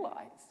didn't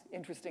realize,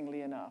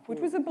 interestingly enough, which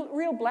was a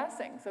real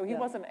blessing. So he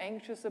wasn't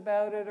anxious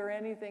about it or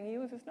anything. He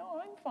was just, no,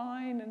 I'm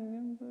fine,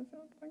 and I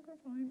think we're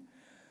fine.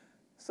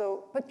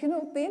 So, but you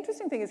know, the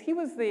interesting thing is he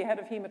was the head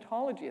of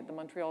hematology at the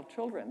Montreal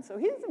Children's. So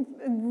he's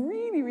a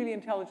really, really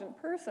intelligent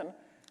person.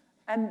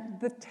 And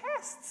the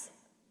tests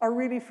are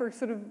really for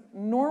sort of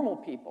normal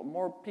people,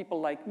 more people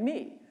like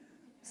me.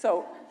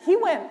 So he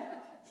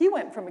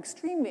went from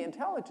extremely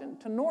intelligent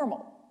to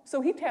normal. So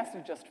he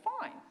tested just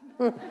fine.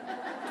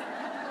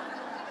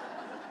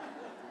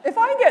 If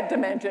I get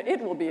dementia,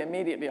 it will be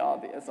immediately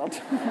obvious.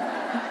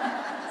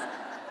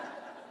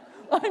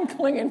 I'm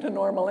clinging to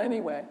normal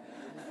anyway.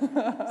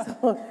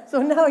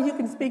 So now you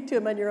can speak to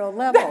him on your own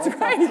level. That's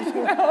right.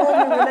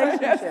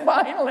 Yes,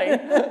 finally.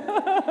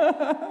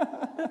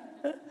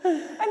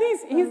 And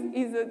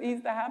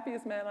he's the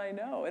happiest man I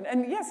know.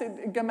 And yes,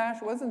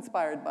 Gamache was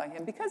inspired by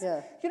him because,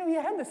 you know, he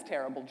had this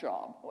terrible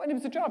job. And it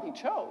was a job he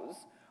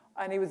chose.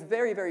 And he was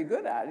very, very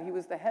good at it. He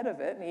was the head of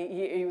it, and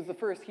he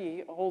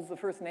holds the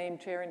first name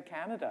chair in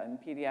Canada in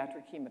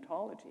pediatric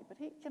hematology. But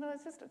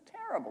it's just a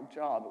terrible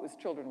job. It was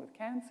children with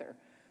cancer.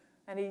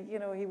 And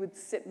he would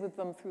sit with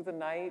them through the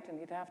night, and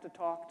he'd have to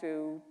talk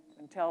to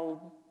and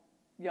tell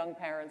young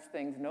parents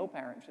things no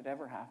parent should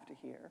ever have to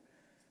hear.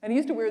 And he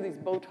used to wear these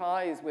bow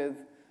ties with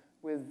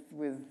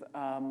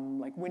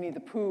like Winnie the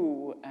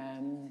Pooh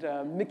and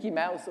Mickey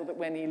Mouse, so that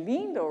when he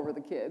leaned over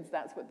the kids,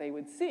 that's what they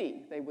would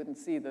see. They wouldn't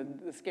see the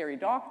scary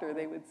doctor,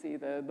 they would see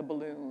the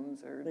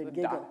balloons or the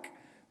duck.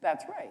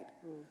 That's right.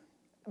 Mm.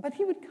 But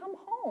he would come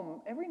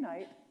home every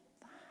night,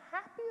 the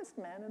happiest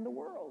man in the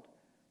world.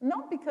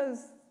 Not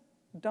because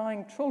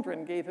dying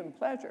children gave him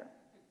pleasure.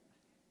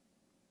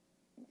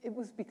 It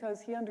was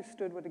because he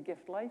understood what a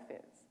gift life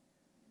is.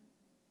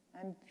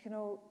 And,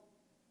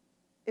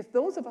 if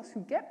those of us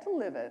who get to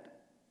live it,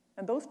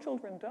 and those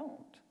children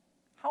don't,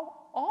 how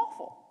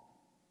awful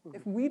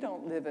if we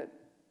don't live it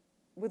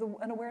with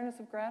an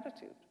awareness of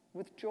gratitude,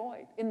 with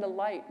joy, in the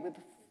light, with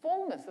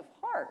fullness of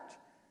heart,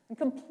 and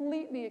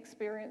completely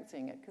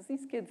experiencing it, because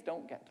these kids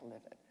don't get to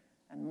live it.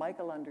 And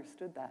Michael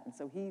understood that, and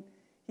so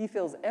he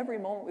fills every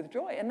moment with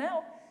joy. And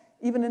now,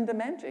 even in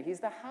dementia, he's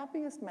the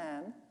happiest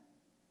man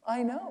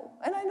I know.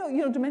 And I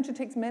know, dementia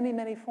takes many,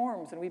 many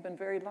forms, and we've been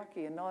very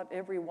lucky, and not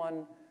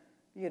everyone,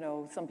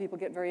 some people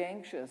get very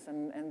anxious,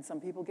 and some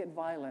people get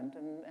violent,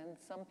 and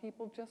some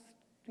people just,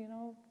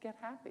 get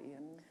happy.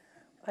 And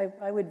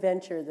I would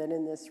venture that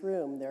in this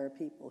room there are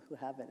people who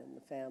have it in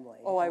the family.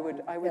 Oh, I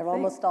would think.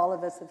 Almost all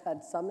of us have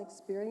had some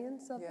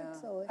experience of it.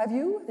 So have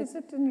you? Is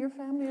it in your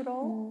family at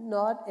all?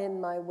 Not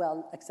in my,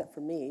 except for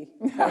me.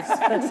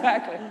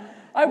 Exactly.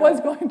 I was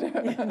going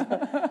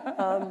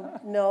to.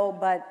 No,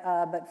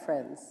 but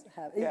friends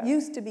have. It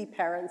used to be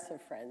parents or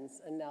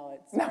friends, and now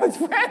it's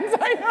friends,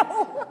 I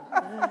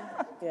know.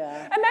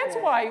 Yeah. And that's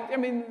why,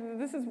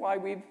 this is why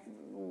with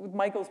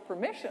Michael's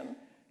permission,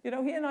 he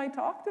and I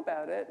talked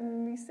about it,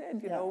 and he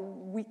said,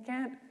 we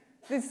can't,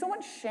 there's so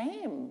much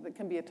shame that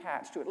can be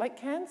attached to it, like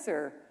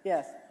cancer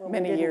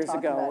many years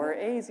ago, or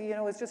AIDS,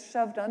 it's just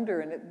shoved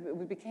under, and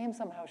it became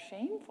somehow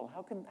shameful.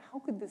 How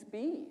could this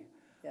be?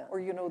 Yeah.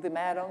 Or, the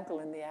mad uncle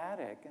in the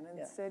attic. And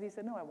instead he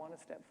said, no, I want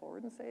to step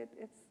forward and say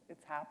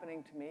it's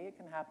happening to me. It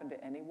can happen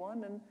to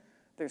anyone, and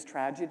there's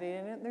tragedy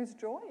in it, and there's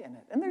joy in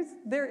it. And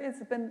there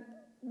has been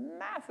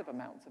massive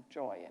amounts of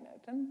joy in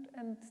it,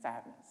 and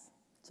sadness.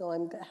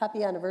 So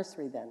happy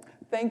anniversary then.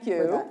 Thank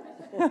you.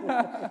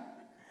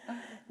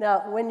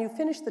 Now, when you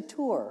finish the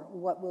tour,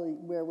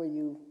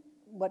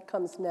 what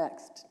comes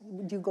next?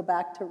 Do you go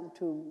back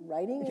to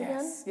writing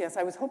again? Yes,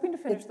 I was hoping to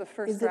finish the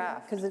first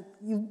draft. Because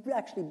you've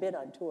actually been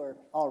on tour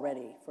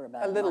already for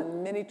about a little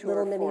mini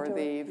tour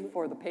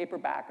for the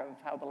paperback of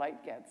How the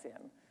Light Gets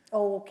In.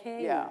 Oh,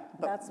 okay. Yeah,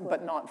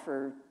 but not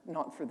for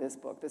this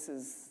book. This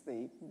is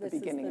the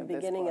beginning of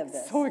this book.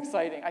 It's so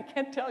exciting. I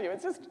can't tell you.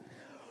 It's just.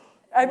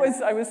 I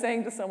was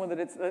saying to someone that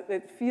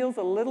it feels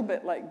a little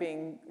bit like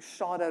being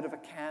shot out of a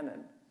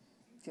cannon.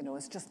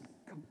 It's just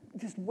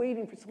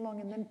waiting for so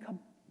long, and then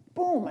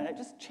kaboom, and it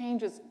just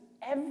changes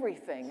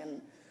everything, and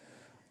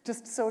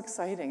just so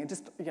exciting. And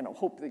just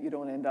hope that you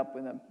don't end up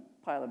with a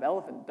pile of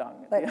elephant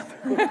dung at the other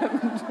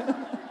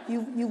end.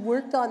 You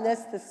worked on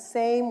this the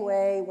same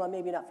way, well,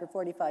 maybe not for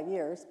 45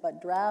 years,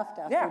 but draft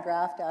after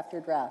draft after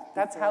draft.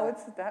 That's how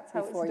it's done.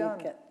 Before you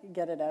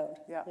get it out.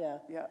 Yeah.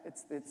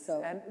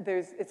 And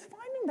it's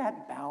finding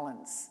that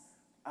balance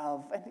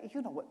of, and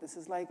you know what this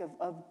is like,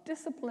 of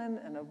discipline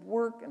and of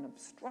work and of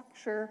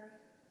structure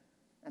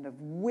and of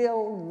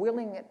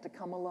willing it to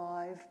come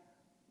alive,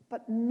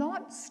 but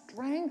not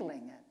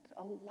strangling it,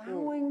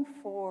 allowing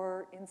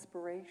for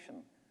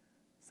inspiration.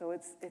 So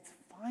it's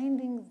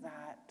finding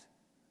that,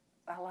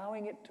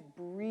 allowing it to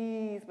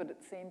breathe, but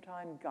at the same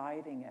time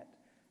guiding it.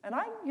 And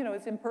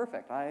it's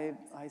imperfect. I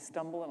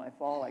stumble and I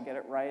fall, I get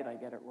it right, I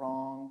get it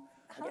wrong,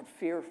 I get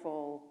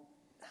fearful.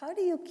 How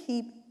do you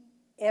keep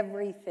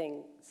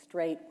everything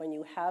straight when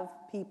you have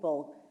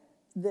people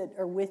that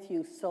are with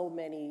you so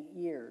many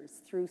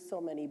years, through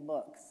so many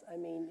books? I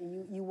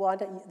mean, you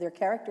want their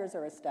characters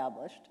are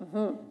established,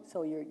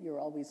 so you're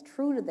always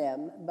true to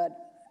them,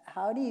 but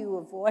how do you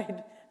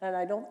avoid, and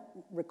I don't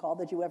recall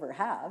that you ever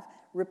have,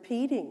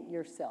 repeating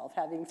yourself,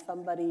 having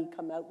somebody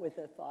come out with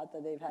a thought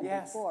that they've had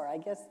before? I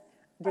guess,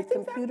 did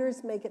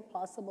computers make it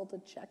possible to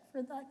check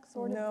for that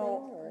sort of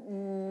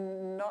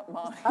thing? No, not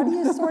mine. How do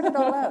you sort it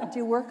all out? Do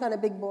you work on a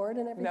big board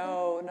and everything?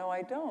 No,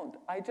 I don't.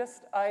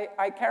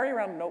 I carry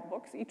around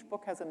notebooks. Each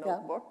book has a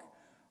notebook,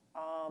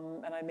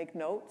 and I make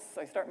notes.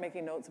 I start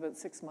making notes about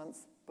 6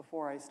 months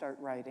before I start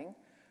writing,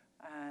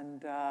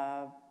 and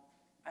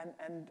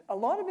a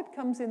lot of it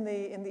comes in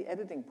the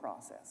editing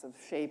process of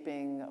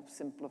shaping, of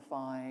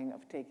simplifying,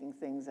 of taking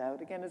things out.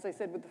 Again, as I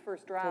said with the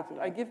first draft,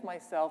 I give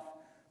myself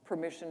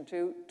permission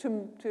to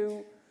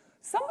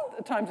some of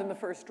the times in the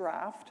first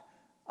draft,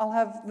 I'll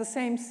have the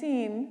same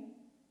scene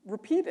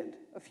repeated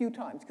a few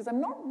times because I'm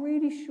not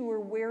really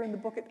sure where in the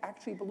book it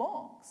actually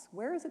belongs.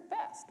 Where is it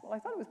best? Well, I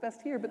thought it was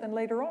best here, but then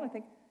later on I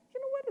think, you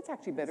know what, it's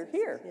actually better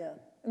here. Yeah.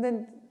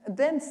 And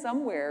then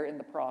somewhere in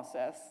the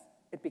process,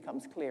 it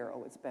becomes clear,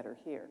 oh, it's better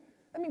here.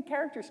 I mean,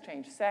 characters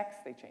change sex,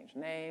 they change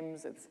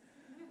names, it's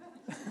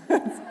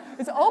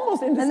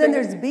almost indistinguishable. And then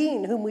there's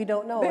Bean, whom we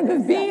don't know.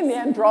 There's Bean, the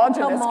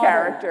androgynous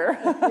character,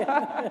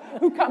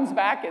 who comes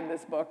back in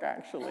this book,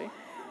 actually.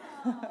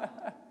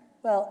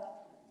 Well,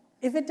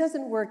 if it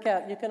doesn't work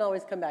out, you can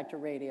always come back to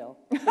radio.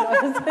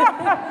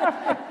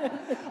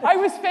 I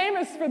was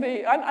famous for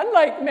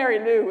unlike Mary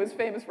Lou, who was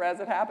famous for As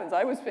It Happens,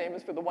 I was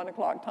famous for the 1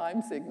 o'clock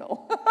time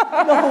signal.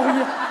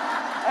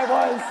 I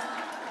was.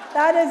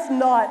 That is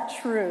not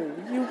true.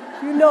 You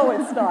know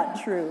it's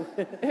not true.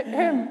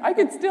 I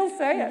could still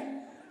say it.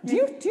 Do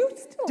you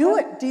still do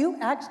it?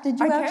 Did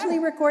you actually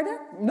record it?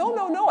 No.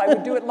 I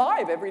would do it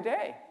live every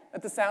day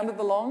at the sound of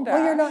the long dash.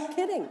 Oh, you're not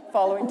kidding.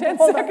 Following 10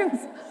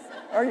 seconds.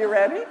 Are you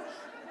ready?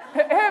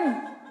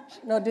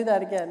 No, do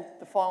that again.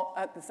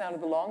 At the sound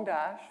of the long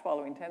dash,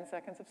 following 10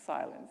 seconds of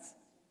silence,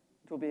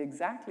 it will be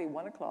exactly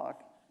 1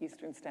 o'clock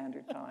Eastern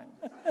Standard Time.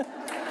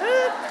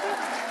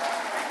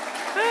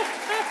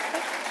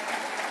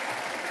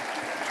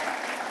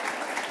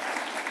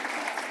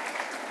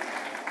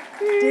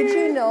 Did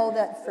you know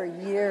that for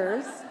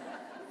years,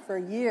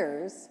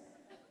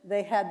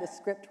 they had the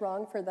script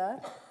wrong for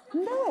that?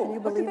 No. Can you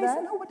believe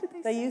that? No, what did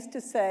they say? They used to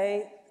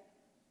say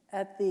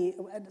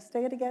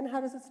say it again,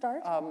 how does it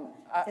start?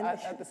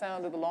 At the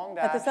sound of the long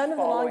dash, at the sound of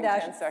the long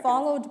dash, 10 seconds.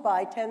 followed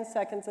by 10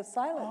 seconds of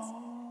silence.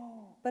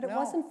 But it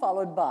wasn't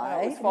followed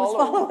by, it was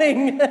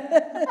following.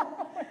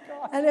 Oh my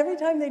God. And every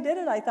time they did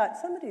it, I thought,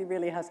 somebody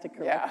really has to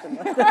correct them.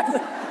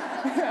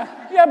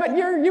 Yeah, but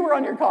you were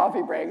on your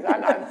coffee breaks.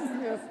 I'm not,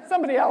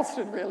 somebody else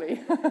should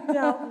really.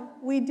 Now,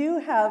 we do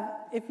have,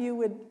 if you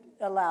would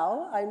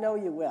allow, I know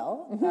you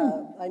will,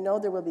 I know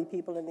there will be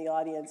people in the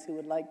audience who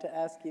would like to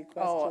ask you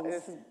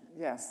questions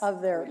yes,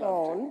 of their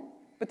own.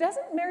 But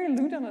hasn't Mary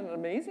Lou done an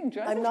amazing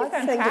job? I'm not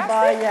saying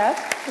goodbye yet.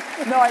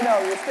 No, I know,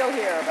 you're still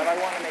here, but I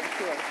want to make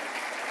sure.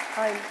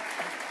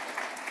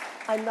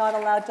 I'm not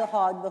allowed to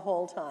hog the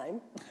whole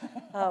time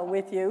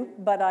with you,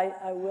 but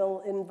I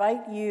will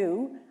invite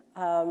you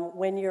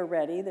when you're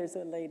ready. There's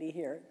a lady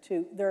here,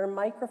 too. There are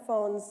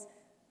microphones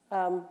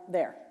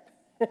there.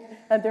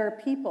 And there are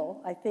people,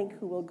 I think,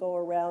 who will go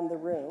around the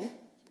room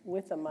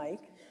with a mic.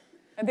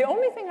 And the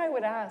only thing I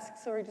would ask,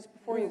 sorry, just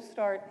before you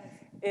start,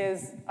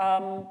 is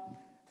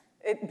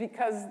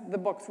because the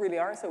books really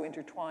are so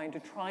intertwined, to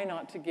try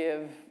not to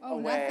give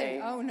away.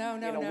 Nothing. Oh, no.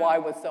 Why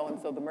was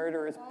so-and-so the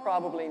murderer is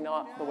probably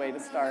not the way to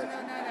start. No.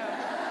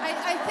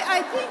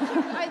 I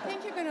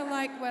think you're going to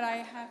like what I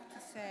have to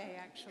say,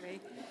 actually.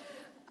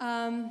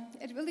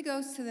 It really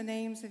goes to the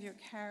names of your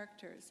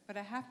characters, but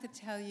I have to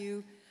tell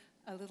you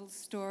a little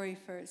story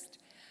first.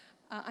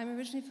 I'm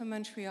originally from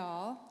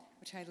Montreal,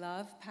 which I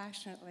love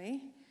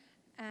passionately,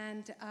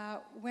 and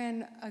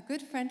when a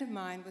good friend of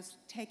mine was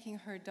taking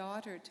her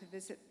daughter to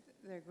visit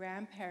their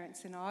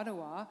grandparents in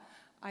Ottawa,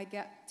 I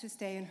got to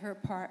stay in her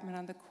apartment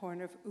on the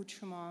corner of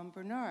Outremont and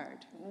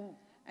Bernard,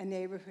 a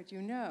neighborhood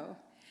you know.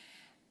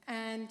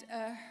 And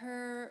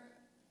her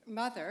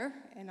mother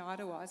in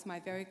Ottawa is my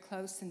very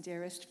close and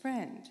dearest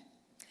friend.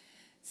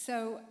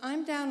 So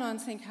I'm down on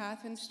St.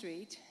 Catherine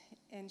Street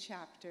in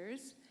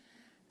Chapters,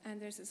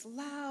 and there's this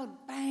loud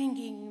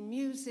banging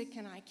music,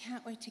 and I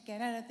can't wait to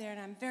get out of there,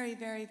 and I'm very,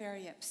 very,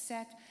 very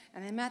upset.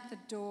 And I'm at the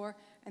door,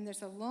 and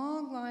there's a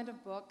long line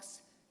of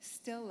books,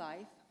 Still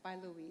Life by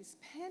Louise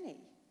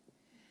Penny.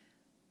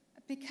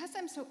 Because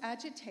I'm so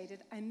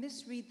agitated, I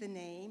misread the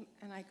name,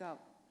 and I go,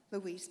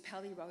 Louise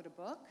Penny wrote a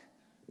book?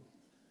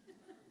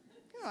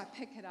 I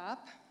pick it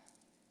up,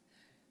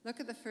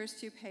 look at the first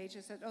few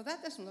pages, and oh,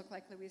 that doesn't look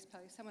like Louise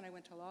Penny, someone I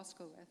went to law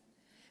school with.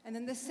 And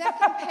then the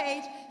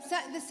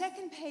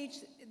second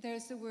page,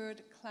 there's the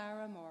word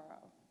Clara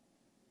Morrow.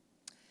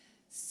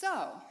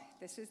 So,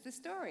 this is the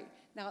story.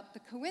 Now, the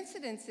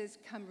coincidence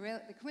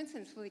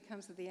really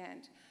comes at the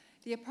end.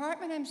 The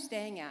apartment I'm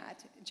staying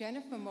at,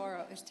 Jennifer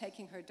Morrow is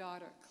taking her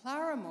daughter,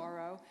 Clara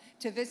Morrow,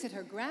 to visit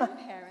her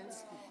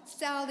grandparents,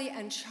 Sally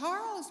and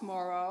Charles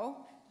Morrow,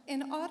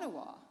 in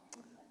Ottawa.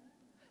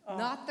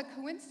 Not the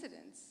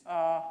coincidence.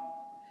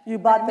 You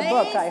bought the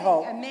book, I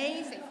hope.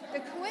 Amazing.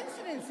 The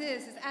coincidence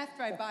is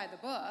after I buy the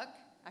book,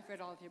 I've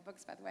read all of your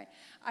books, by the way,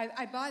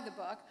 I buy the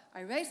book,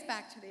 I race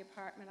back to the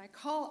apartment, I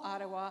call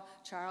Ottawa,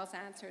 Charles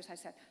answers, I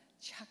said,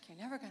 Chuck, you're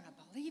never going to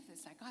believe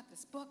this. I got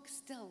this book,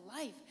 Still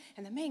Life,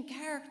 and the main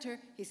character,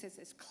 he says,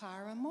 is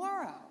Clara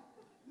Morrow.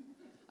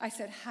 I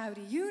said, how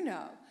do you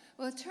know?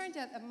 Well, it turned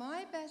out that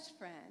my best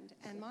friend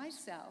and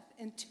myself,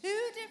 in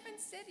 2 different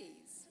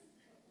cities,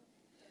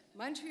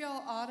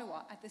 Montreal,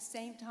 Ottawa, at the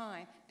same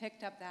time,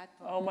 picked up that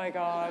book. Oh, my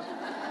God.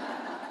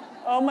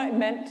 Oh, my,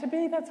 meant to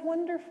be? That's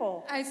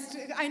wonderful. I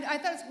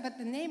thought, but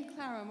the name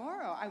Clara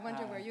Morrow, I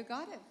wonder where you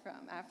got it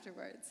from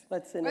afterwards.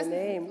 What's in the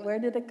name? Where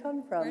did it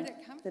come from? Where did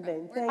it come from?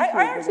 Name.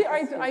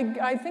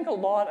 I think a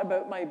lot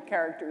about my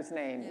characters'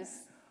 names.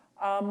 Yes.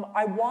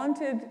 I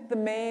wanted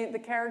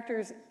the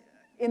characters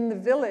in the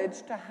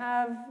village to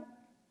have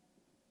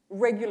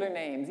regular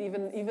names,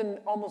 even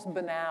almost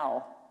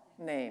banal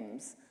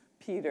names.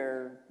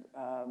 Peter,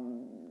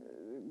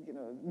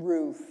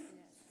 Ruth,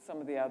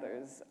 some of the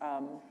others.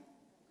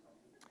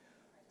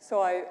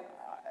 So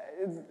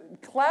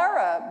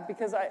Clara,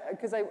 because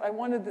I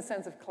wanted the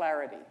sense of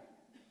clarity.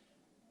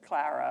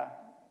 Clara,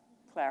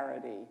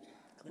 clarity.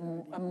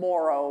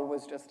 Moro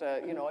was just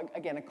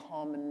again, a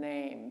common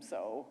name.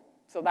 So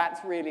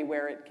that's really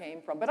where it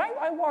came from. But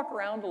I walk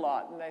around a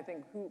lot and I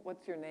think,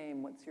 what's your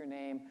name? What's your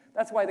name?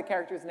 That's why the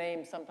characters'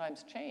 names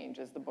sometimes change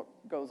as the book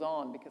goes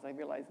on, because I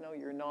realize, no,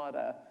 you're not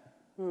a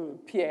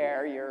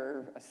Pierre,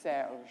 you're a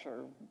Serge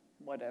or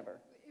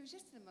whatever. It was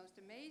just the most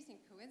amazing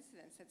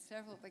coincidence that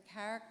several of the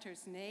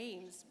characters'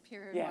 names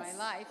appear in Yes. my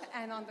life,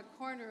 and on the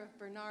corner of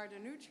Bernard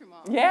and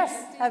Outremont. Yes,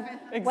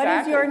 Exactly. What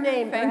is your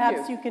name? Thank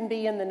Perhaps you. you can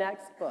be in the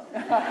next book.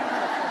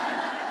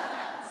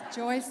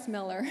 Joyce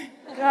Miller.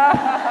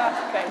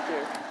 Thank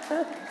you.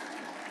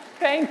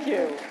 Thank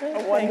you.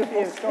 A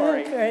wonderful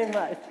story. Very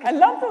much. I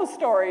love those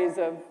stories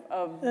of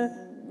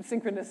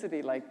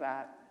synchronicity like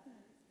that.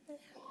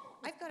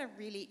 I've got a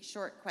really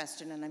short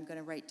question, and I'm going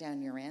to write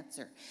down your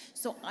answer.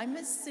 So I'm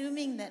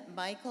assuming that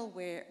Michael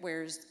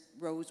wears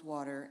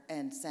rosewater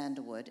and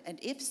sandalwood, and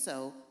if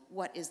so,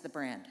 what is the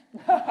brand?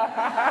 Is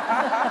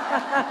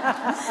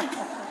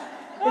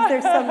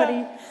there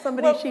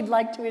somebody she'd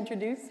like to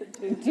introduce it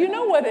to? Do you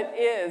know what it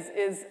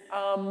is?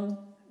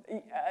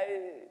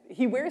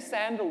 He wears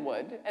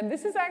sandalwood, and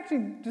this is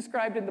actually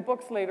described in the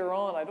books later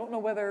on. I don't know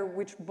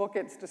which book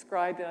it's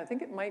described in. I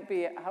think it might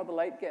be How the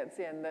Light Gets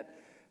In, that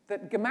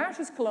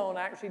Gamache's cologne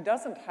actually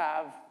doesn't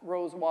have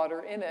rose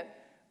water in it,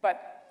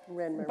 but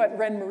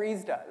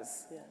Reine-Marie's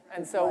does. Yeah.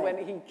 And so when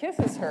he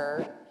kisses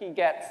her, he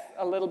gets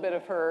a little bit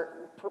of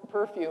her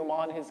perfume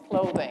on his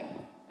clothing.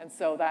 And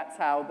so that's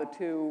how the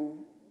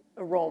two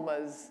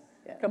aromas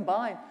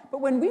combine.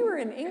 But when we were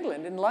in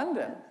England, in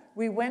London,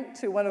 we went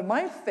to one of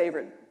my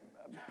favorite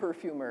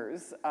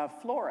perfumers,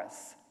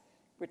 Floris,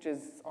 which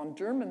is on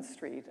Jermyn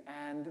Street.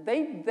 And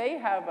they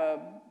have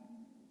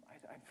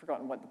I've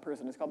forgotten what the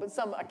person is called, but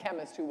a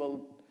chemist who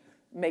will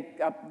make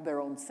up their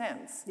own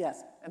scents.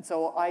 Yes. And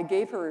so I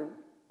gave her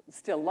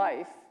Still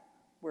Life,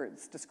 where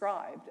it's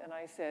described, and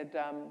I said,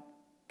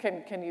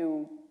 can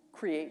you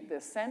create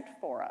this scent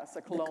for us,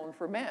 a cologne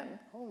for men?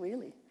 Oh,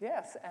 really?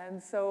 Yes,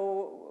 and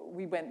so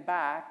we went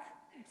back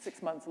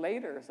 6 months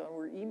later, so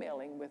we're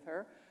emailing with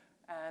her,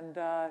 and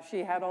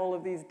she had all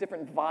of these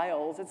different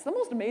vials. It's the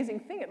most amazing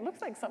thing. It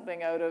looks like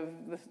something out of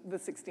the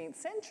 16th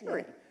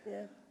century.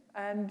 Yeah.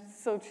 And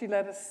so she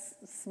let us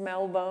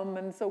smell them,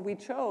 and so we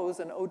chose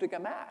an eau de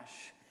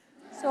Gamache.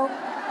 So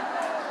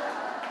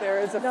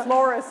there is a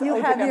Floris you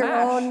eau de have your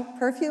Gamache. own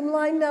perfume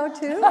line now,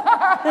 too?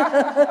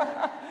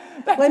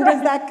 When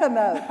does that come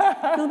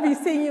out? We'll be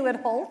seeing you at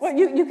Holt's? Well,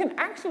 you can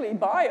actually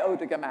buy eau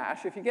de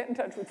Gamache if you get in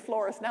touch with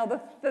Floris. Now, the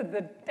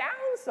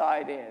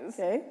downside is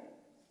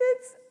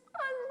it's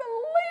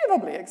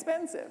unbelievably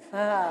expensive.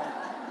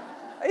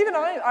 Even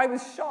I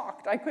was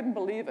shocked. I couldn't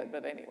believe it,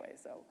 but anyway,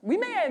 so we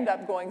may end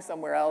up going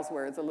somewhere else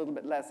where it's a little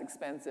bit less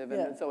expensive,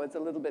 and so it's a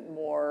little bit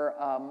more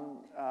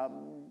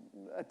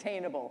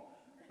attainable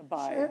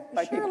by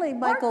Surely people.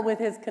 Michael, with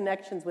his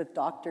connections with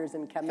doctors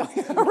and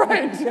chemists,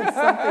 Right. get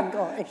something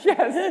going.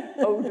 Yes,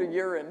 eau de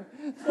urine.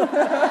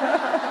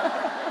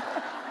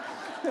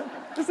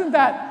 Isn't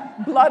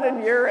that blood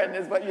and urine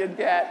is what you'd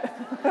get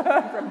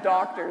from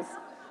doctors?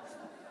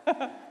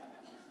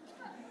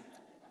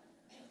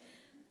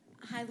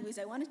 Hi, Louise.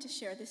 I wanted to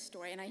share this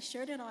story, and I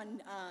shared it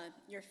on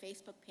your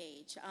Facebook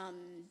page.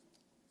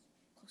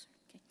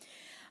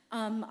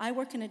 I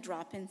work in a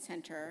drop-in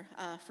center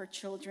for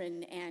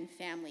children and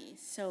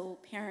families. So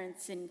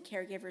parents and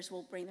caregivers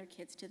will bring their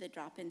kids to the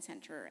drop-in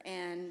center.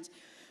 And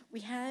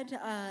we had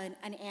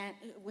an aunt,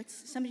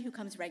 somebody who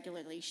comes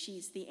regularly.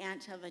 She's the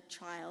aunt of a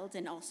child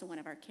and also one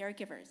of our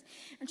caregivers.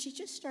 And she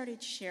just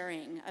started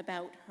sharing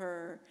about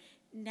her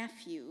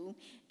nephew,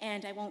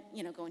 and I won't,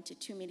 go into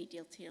too many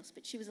details,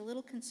 but she was a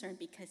little concerned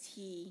because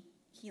he's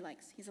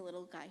a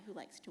little guy who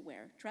likes to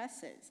wear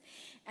dresses,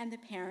 and the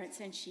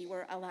parents and she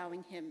were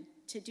allowing him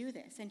to do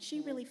this, and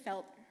she really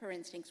felt her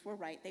instincts were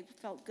right. They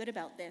felt good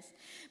about this,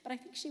 but I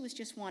think she was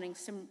just wanting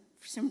some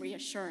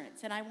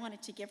reassurance, and I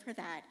wanted to give her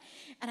that.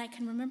 And I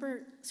can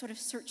remember sort of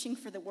searching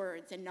for the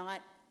words and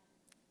not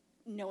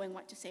knowing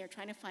what to say or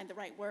trying to find the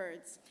right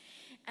words.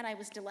 And I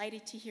was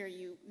delighted to hear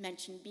you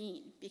mention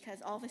Bean,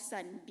 because all of a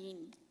sudden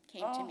Bean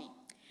came to me.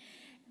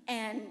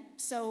 And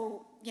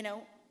so,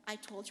 I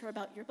told her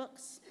about your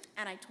books,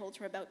 and I told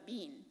her about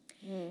Bean.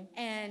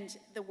 And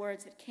the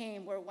words that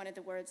came were one of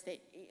the words that,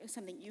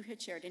 something you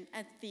had shared, and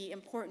the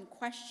important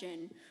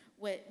question,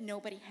 what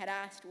nobody had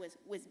asked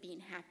was Bean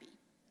happy?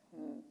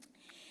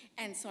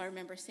 And so I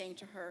remember saying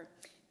to her,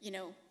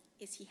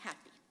 is he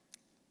happy?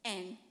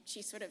 And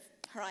she sort of,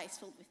 her eyes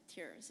filled with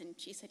tears, and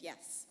she said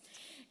yes.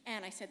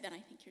 And I said, then I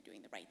think you're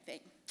doing the right thing.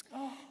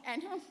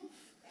 And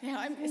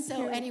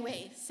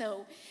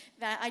so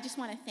that I just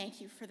want to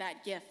thank you for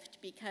that gift,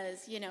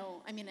 because,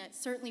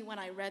 certainly when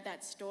I read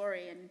that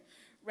story and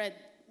read,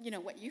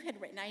 what you had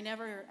written, I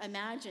never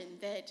imagined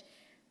that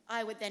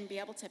I would then be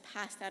able to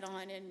pass that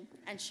on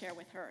and share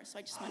with her. So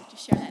I just wanted to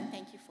share that, and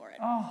thank you for it.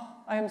 Oh,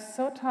 I am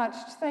so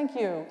touched. Thank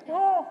you.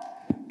 Oh,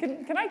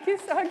 can I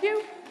hug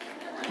you?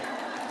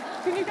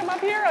 Can you come up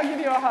here? I'll give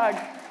you a hug.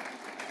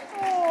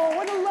 Oh,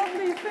 what a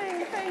lovely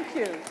thing. Thank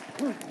you.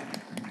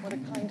 What a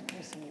kind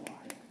person you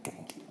are.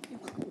 Thank you.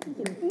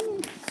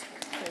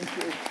 Thank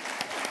you.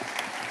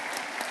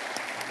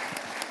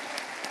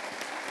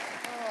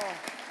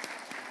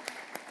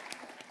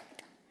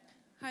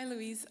 Hi,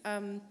 Louise.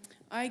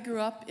 I grew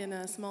up in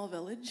a small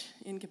village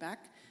in Quebec,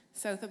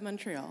 south of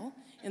Montreal,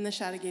 in the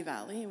Chateauguay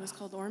Valley. It was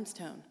called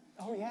Ormstown.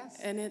 Oh, yes.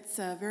 And it's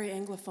a very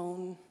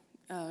Anglophone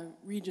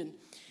region.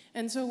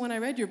 And so when I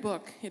read your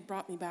book, it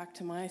brought me back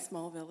to my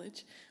small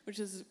village, which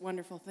is a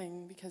wonderful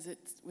thing because it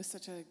was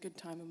such a good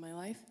time of my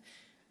life.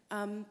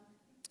 And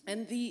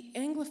the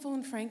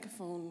Anglophone,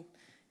 Francophone,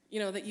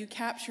 that you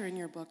capture in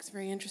your book is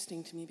very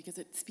interesting to me because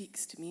it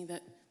speaks to me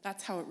that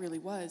that's how it really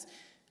was.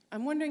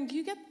 I'm wondering, do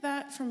you get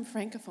that from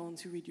Francophones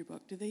who read your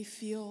book? Do they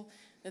feel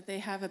that they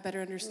have a better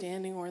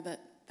understanding or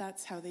that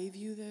that's how they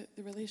view the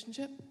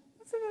relationship?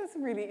 That's a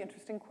really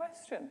interesting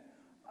question.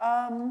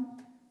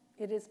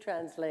 It is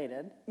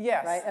translated.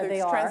 Yes, right?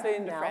 it's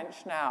translated into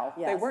French now.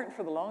 Yes. They weren't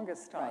for the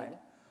longest time.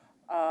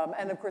 Right.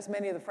 And of course,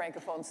 many of the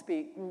Francophones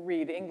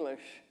read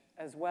English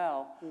as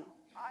well.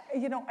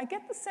 I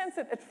get the sense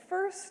that at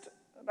first,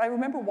 I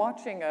remember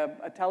watching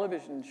a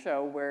television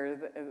show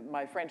where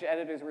my French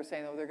editors were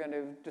saying, oh, they're going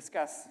to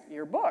discuss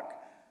your book.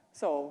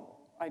 So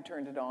I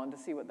turned it on to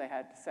see what they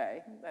had to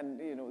say. And,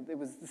 it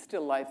was the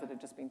still life that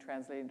had just been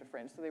translated into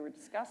French. So they were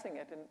discussing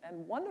it.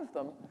 And one of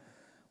them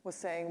was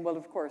saying, well,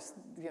 of course,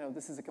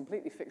 this is a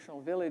completely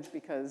fictional village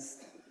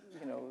because,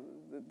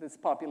 this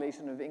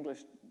population of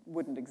English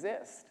wouldn't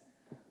exist.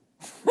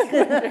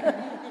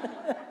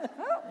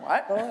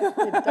 What? Oh,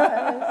 it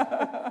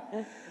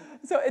does.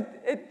 So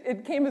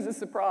it came as a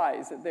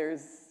surprise that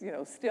there's,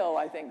 still,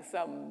 I think,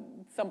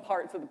 some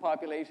parts of the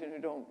population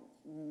who don't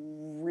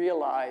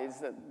realize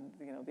that,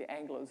 the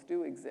Anglos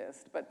do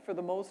exist. But for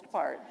the most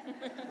part...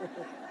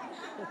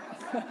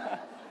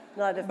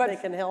 Not if they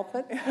can help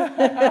it.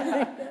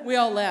 We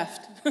all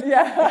left.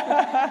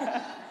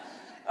 Yeah.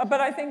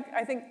 But I think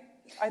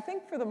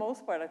for the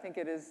most part, I think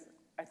it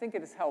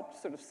has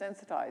helped sort of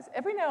sensitize.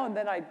 Every now and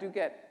then I do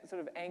get sort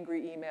of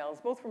angry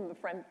emails, both from the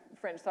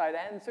French side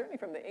and certainly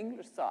from the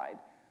English side,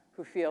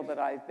 who feel that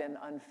I've been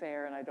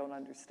unfair and I don't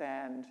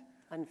understand.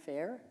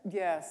 Unfair?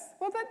 Yes.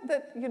 Well,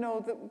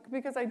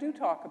 because I do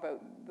talk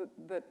about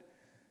that,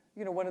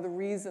 one of the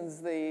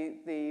reasons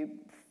the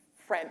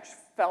French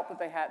felt that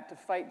they had to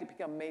fight to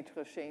become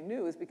maître chez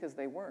nous is because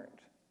they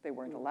weren't. They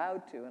weren't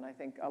allowed to, and I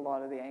think a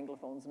lot of the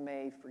Anglophones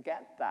may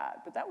forget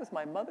that. But that was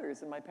my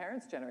mother's and my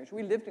parents' generation.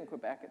 We lived in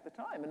Quebec at the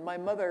time, and my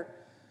mother,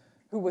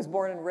 who was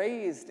born and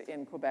raised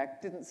in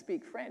Quebec, didn't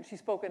speak French. She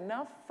spoke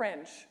enough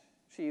French,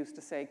 she used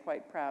to say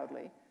quite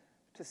proudly,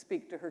 to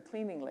speak to her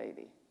cleaning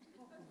lady.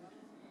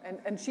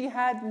 And she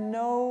had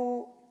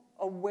no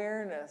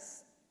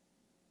awareness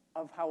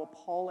of how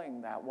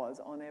appalling that was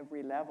on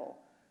every level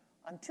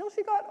until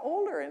she got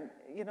older and,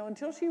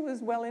 until she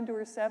was well into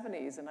her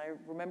 70s. And I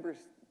remember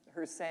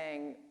her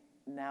saying,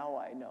 now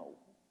I know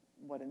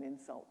what an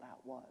insult that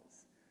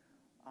was.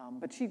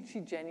 But she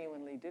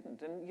genuinely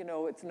didn't. And,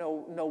 it's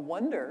no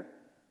wonder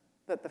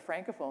that the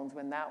Francophones,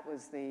 when that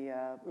was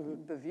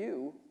the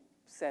view,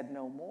 said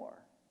no more.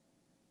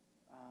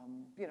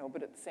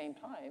 But at the same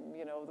time,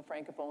 the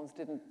Francophones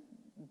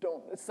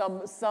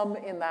some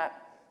in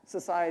that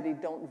society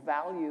don't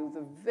value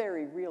the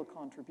very real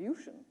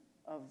contribution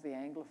of the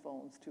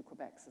Anglophones to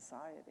Quebec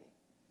society.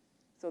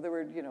 So there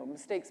were,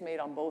 mistakes made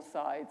on both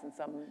sides and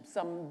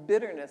some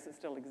bitterness that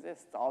still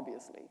exists,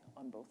 obviously,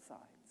 on both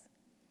sides.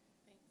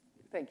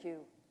 Thank you.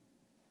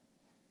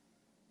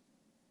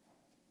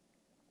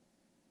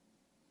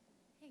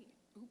 Hey,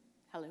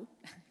 hello.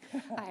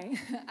 Hi.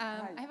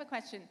 I have a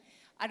question.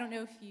 I don't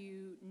know if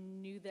you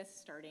knew this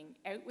starting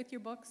out with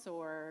your books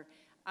or,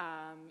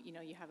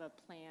 you have a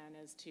plan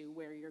as to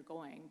where you're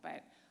going,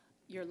 but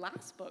your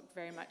last book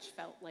very much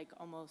felt like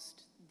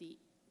almost the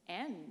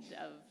end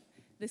of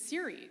the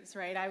series,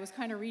 right? I was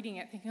kind of reading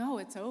it thinking, oh,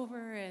 it's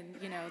over and,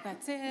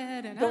 that's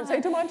it. And Don't say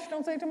too much,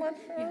 don't say too much.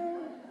 Yeah.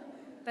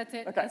 That's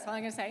it, okay. That's all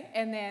I'm gonna say.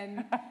 And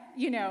then,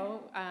 you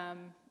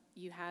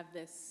have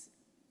this,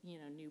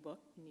 new book,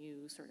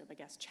 new sort of, I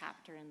guess,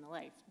 chapter in the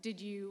life. Did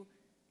you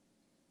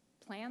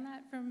plan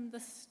that from the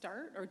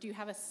start, or do you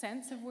have a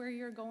sense of where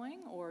you're going,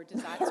 or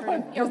does that sort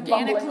of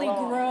organically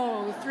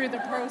grow through the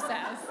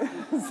process?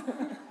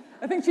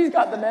 I think she's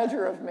got the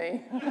measure of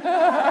me.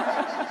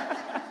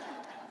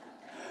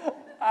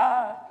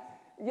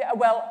 Yeah,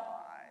 well,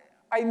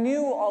 I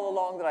knew all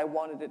along that I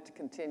wanted it to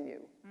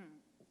continue.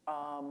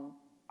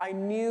 I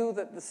knew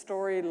that the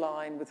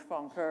storyline with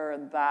Francoeur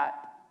and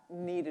that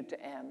needed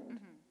to end.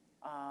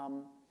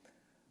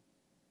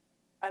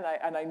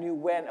 And I knew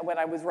when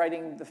I was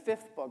writing the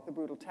 5th book, The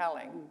Brutal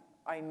Telling,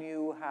 I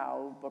knew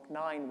how book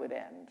 9 would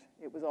end.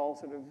 It was all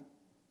sort of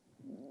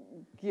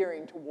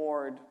gearing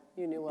toward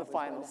the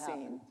final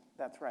scene.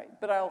 That's right.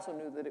 But I also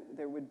knew that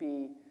there would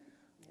be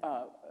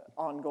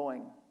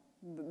ongoing.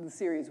 The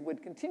series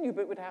would continue,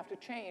 but it would have to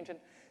change. And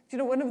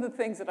one of the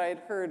things that I had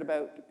heard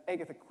about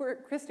Agatha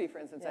Christie, for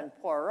instance, and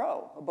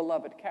Poirot, a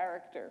beloved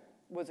character,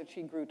 was that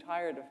she grew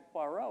tired of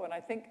Poirot. And I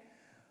think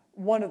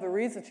one of the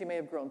reasons she may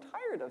have grown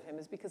tired of him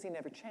is because he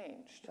never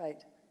changed.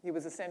 Right. He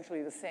was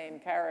essentially the same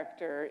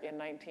character in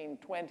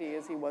 1920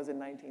 as he was in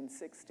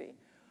 1960.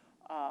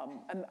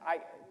 And I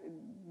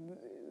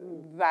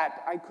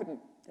couldn't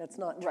That's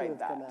not true write of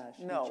that. Gamache.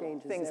 He No,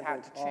 changes things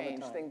have to all the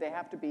change. time. They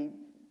have to be,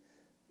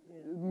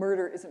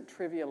 murder isn't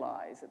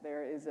trivialized.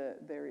 There is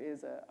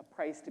a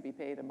price to be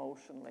paid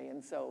emotionally,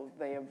 and so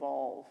they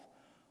evolve.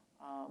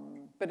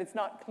 But it's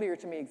not clear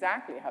to me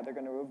exactly how they're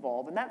going to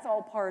evolve, and that's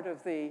all part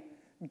of the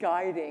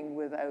guiding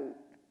without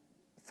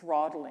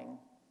throttling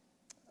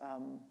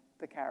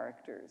the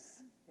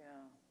characters. Yeah.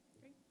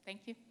 Great.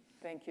 Thank you.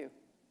 Thank you.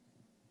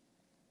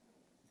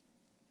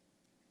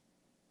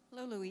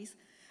 Hello, Louise.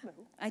 Hello.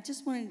 I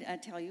just wanted to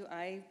tell you,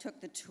 I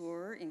took the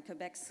tour in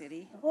Quebec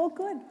City, Oh,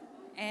 good.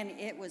 and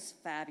it was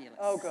fabulous.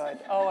 Oh, good.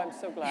 Oh, I'm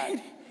so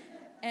glad.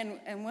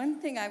 And one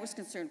thing I was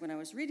concerned when I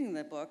was reading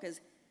the book is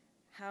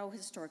how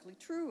historically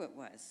true it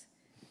was.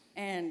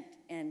 And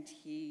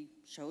he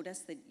showed us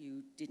that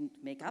you didn't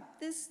make up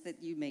this,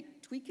 that you may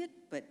tweak it,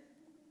 but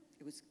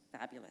it was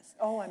fabulous.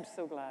 Oh, I'm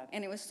so glad.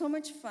 And it was so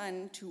much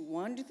fun to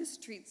wander the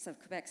streets of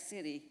Quebec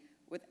City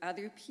with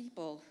other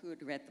people who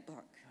had read the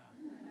book.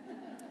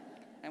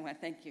 I want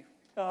to thank you.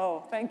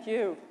 Oh, thank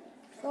you.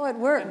 So it I'm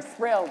works.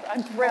 thrilled.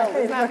 I'm thrilled.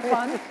 Isn't that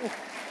fun?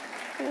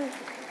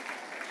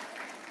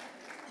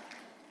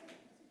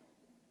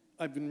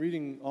 I've been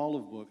reading all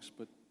of books,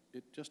 but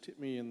it just hit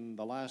me in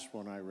the last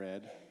one I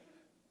read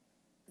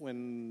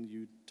when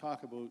you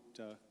talk about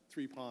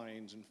Three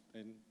Pines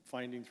and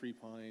finding Three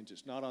Pines.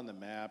 It's not on the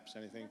maps,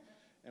 anything.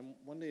 And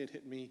one day it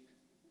hit me,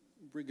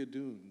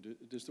 Brigadoon.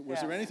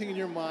 Was there anything in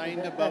your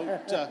mind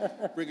about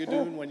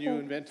Brigadoon when you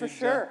invented? For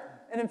sure.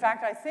 And in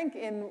fact, I think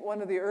in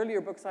one of the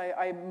earlier books,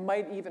 I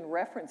might even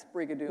reference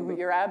Brigadoon, but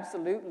you're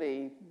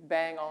absolutely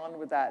bang on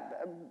with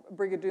that.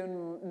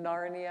 Brigadoon,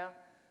 Narnia,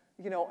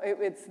 you know,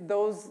 it's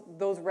those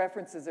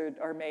references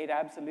are made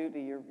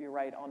absolutely, you're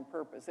right, on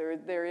purpose.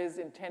 There is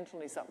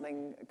intentionally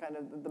something, kind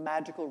of the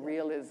magical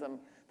realism,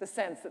 the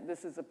sense that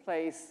this is a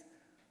place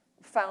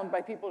found by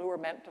people who are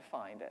meant to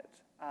find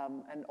it,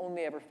 and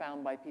only ever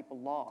found by people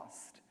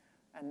lost.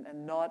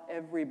 And not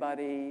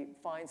everybody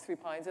finds Three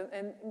Pines,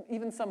 and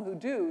even some who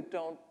do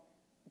don't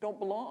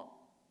belong.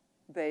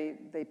 They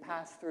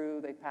pass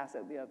through, they pass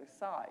out the other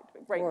side.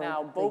 Right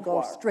now, Beauvoir. They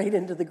go straight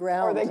into the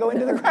ground. Or they go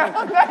into the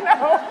ground, I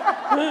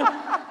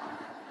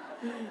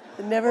know.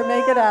 They never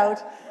make it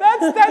out.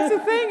 That's the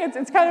thing,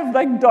 it's kind of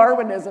like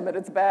Darwinism at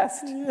its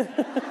best. You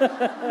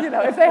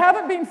know, if they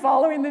haven't been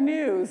following the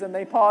news and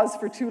they pause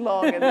for too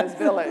long in this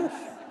village.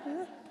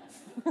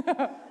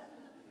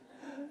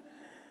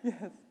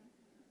 Yes.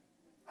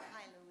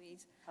 Hi,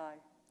 Louise. Hi.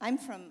 I'm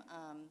from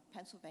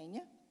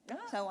Pennsylvania,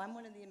 so I'm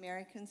one of the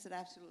Americans that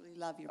absolutely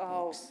love your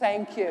Oh, books.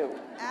 thank you.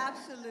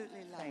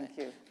 Absolutely love Thank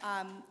it. you.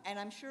 And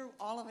I'm sure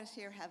all of us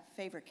here have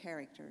favorite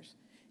characters.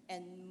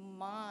 And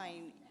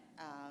mine,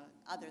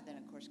 other than,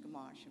 of course,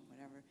 Gamache and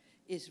whatever,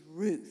 is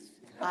Ruth.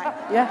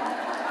 Yeah.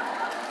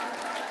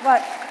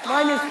 But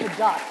mine is the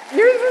duck.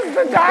 Yours is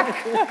the duck.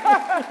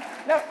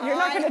 No, you're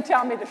not going to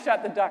tell me to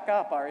shut the duck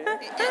up, are you?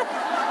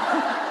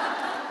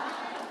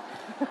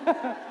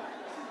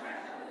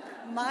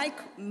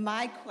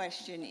 My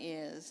question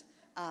is,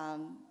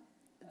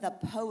 the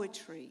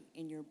poetry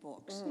in your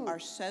books are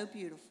so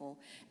beautiful,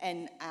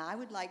 and I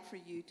would like for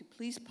you to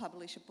please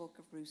publish a book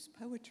of Ruth's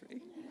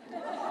poetry.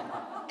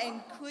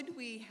 And could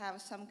we have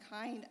some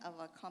kind of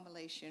a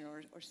compilation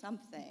or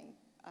something?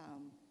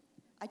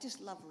 I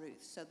just love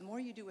Ruth, so the more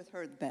you do with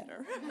her, the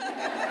better.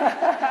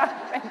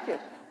 Thank you.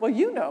 Well,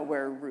 you know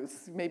where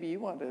Ruth's, maybe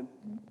you want to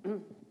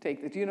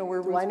take this. Do you know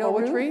where Ruth's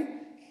poetry? Ruth?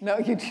 No,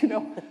 you do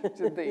know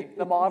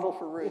the model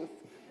for Ruth.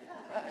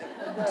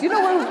 Do you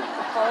know where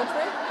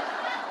poetry?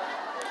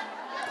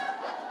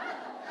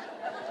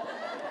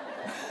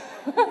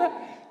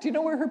 Do you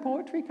know where her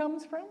poetry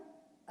comes from?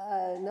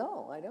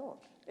 No, I don't.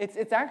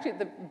 It's actually at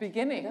the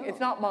beginning. It's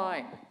not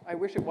mine. I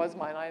wish it was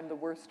mine. I am the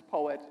worst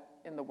poet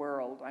in the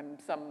world. I'm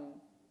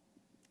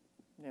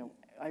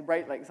I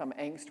write like some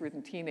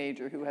angst-ridden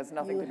teenager who has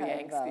nothing to be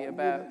angsty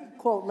about. You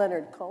quote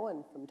Leonard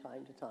Cohen from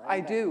time to time.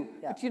 I do.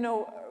 Yeah. But you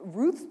know,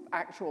 Ruth's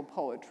actual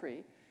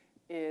poetry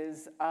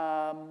is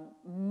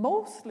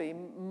mostly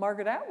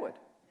Margaret Atwood.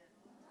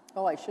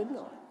 Oh, I should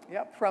know.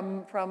 Yep,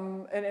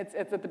 and it's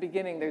at the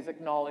beginning, there's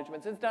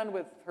acknowledgments. It's done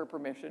with her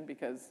permission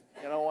because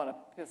you don't want to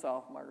piss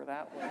off Margaret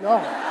Atwood. No.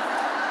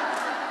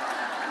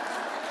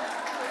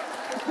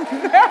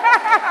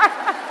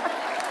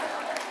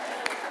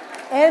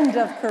 End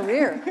of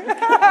career.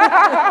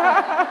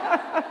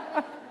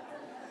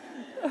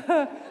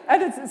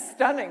 And it's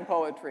stunning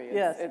poetry.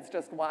 Yes. It's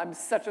just, I'm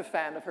such a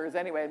fan of hers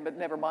anyway, but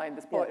never mind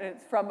this poet. Yeah. And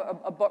it's from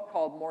a book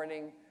called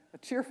Morning, a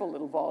cheerful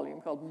little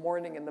volume called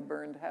Morning in the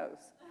Burned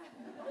House.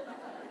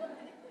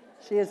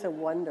 She is a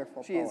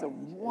wonderful poet. She is a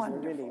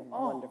wonderful, really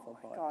wonderful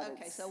poet. God,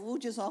 Okay, so we'll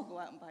just all go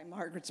out and buy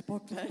Margaret's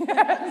book then.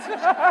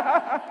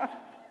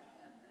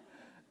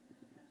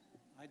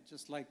 I I'd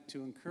just like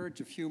to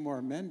encourage a few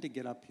more men to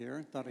get up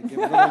here. Thought I'd give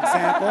a little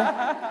example.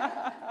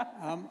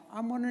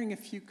 I'm wondering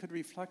if you could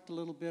reflect a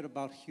little bit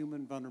about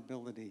human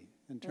vulnerability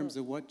in terms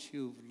of what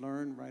you've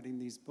learned writing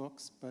these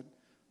books, but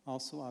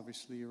also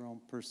obviously your own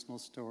personal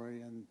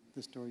story and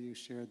the story you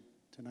shared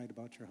tonight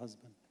about your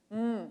husband.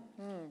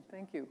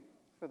 Thank you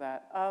for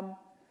that.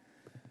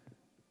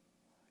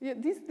 Yeah,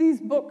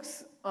 these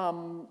books,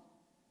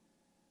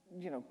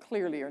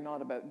 clearly are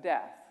not about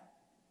death.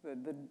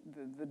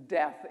 The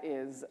death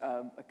is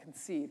a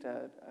conceit,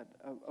 a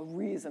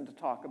reason to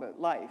talk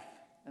about life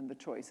and the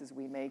choices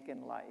we make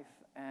in life.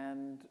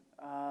 And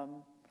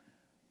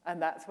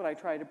that's what I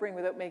try to bring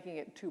without making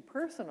it too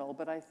personal.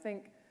 But I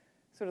think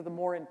sort of the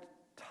more in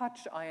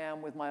touch I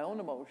am with my own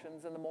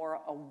emotions and the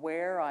more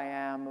aware I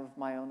am of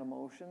my own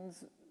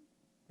emotions,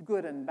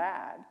 good and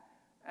bad,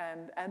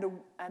 and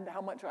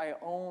how much I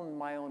own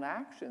my own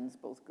actions,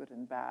 both good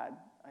and bad,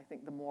 I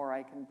think the more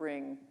I can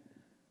bring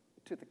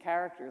to the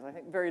characters. I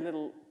think very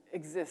little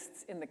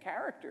exists in the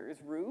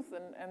characters, Ruth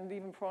and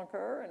even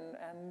Francoeur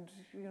and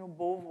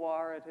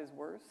Beauvoir at his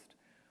worst.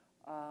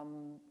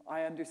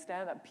 I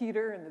understand that.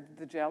 Peter and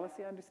the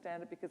jealousy, I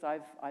understand it because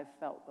I've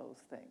felt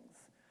those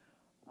things.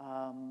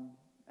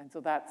 And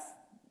so that's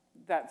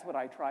what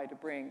I try to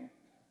bring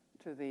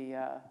to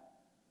the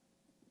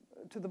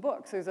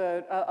books. There's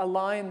a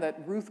line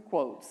that Ruth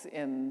quotes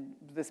in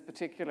this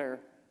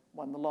particular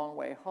one, The Long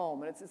Way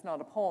Home, and it's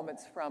not a poem,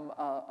 it's from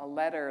a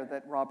letter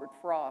that Robert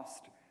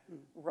Frost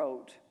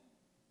wrote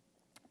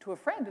to a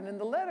friend, and in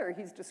the letter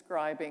he's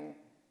describing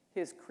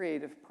his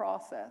creative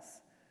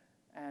process,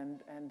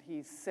 and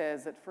he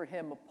says that for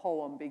him a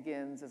poem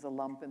begins as a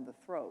lump in the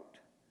throat,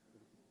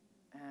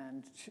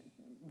 and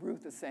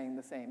Ruth is saying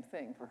the same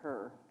thing for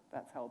her.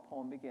 That's how a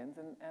poem begins,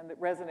 and it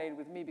resonated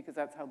with me because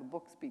that's how the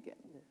books begin,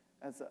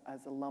 as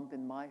a lump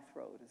in my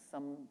throat, as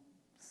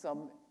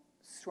some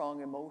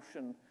strong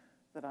emotion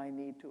that I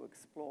need to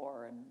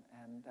explore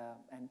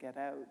and get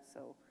out.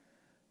 So,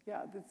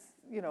 yeah,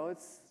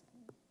 it's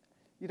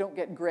you don't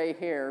get gray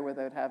hair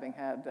without having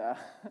had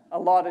a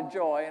lot of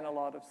joy and a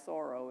lot of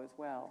sorrow as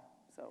well.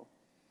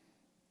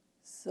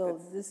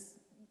 So this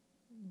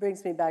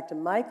brings me back to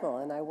Michael,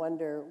 and I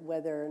wonder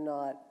whether or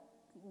not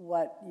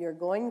what you're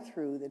going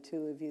through, the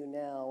two of you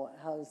now,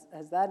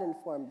 has that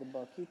informed the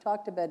book? You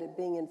talked about it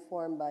being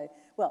inspired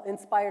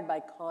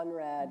by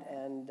Conrad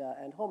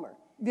and Homer.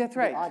 That's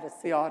right. The Odyssey.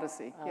 The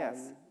Odyssey.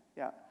 Yes.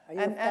 Yeah.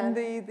 And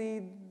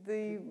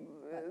the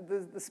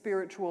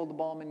spiritual, the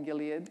balm in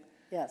Gilead.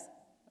 Yes.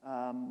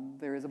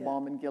 There is a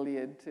balm in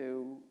Gilead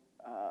to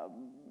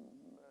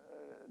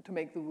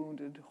make the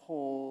wounded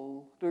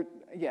whole.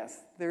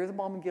 Yes, there is a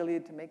balm in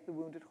Gilead to make the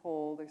wounded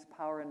whole. There's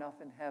power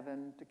enough in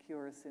heaven to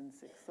cure a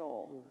sin-sick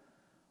soul.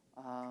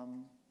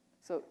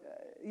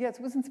 Yes,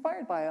 it was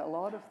inspired by a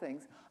lot of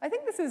things. I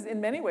think this is, in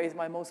many ways,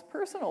 my most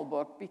personal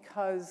book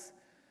because,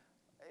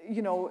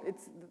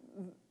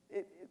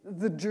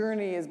 the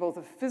journey is both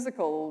a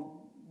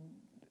physical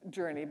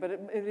journey, but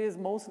it is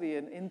mostly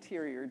an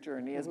interior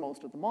journey, as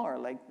most of them are.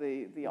 Like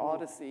the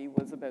Odyssey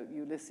was about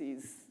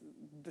Ulysses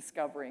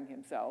discovering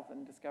himself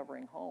and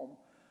discovering home.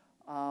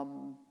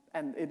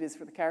 And it is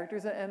for the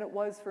characters, and it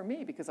was for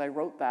me, because I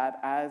wrote that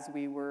as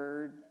we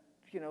were,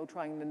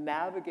 trying to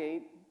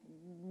navigate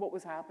what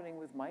was happening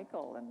with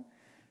Michael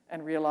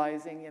and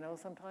realizing,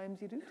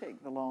 sometimes you do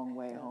take the long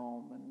way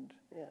home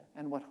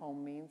and what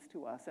home means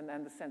to us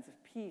and the sense of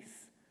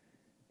peace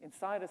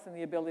inside us and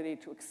the ability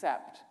to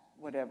accept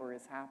whatever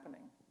is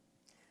happening.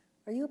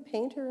 Are you a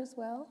painter as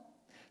well?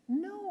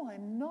 No,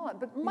 I'm not.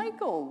 But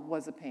Michael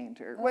was a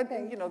painter.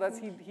 Okay. He.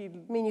 I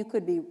mean, you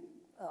could be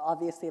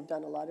obviously have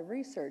done a lot of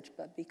research,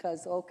 but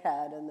because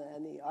OCAD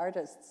and the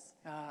artists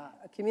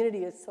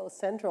community is so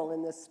central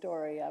in this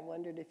story, I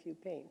wondered if you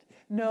paint.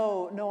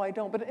 No, I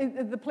don't. But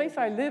the place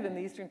I live in,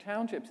 the Eastern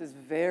Townships,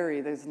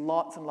 there's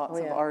lots and lots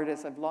of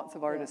artists. I have lots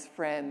of artist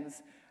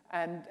friends.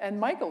 And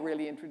Michael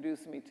really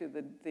introduced me to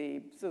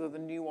the sort of the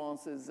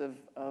nuances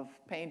of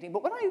painting.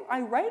 But what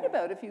I write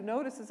about, if you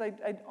notice, is I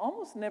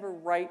almost never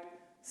write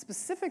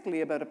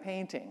specifically about a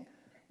painting.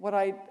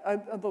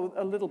 Although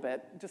a little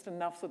bit, just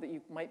enough so that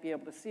you might be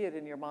able to see it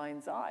in your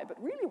mind's eye.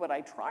 But really what I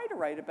try to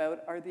write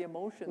about are the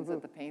emotions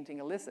that the painting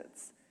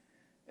elicits.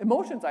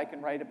 Emotions I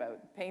can write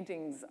about.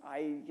 Paintings,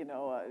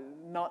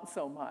 not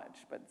so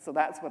much. But so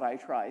that's what I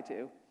try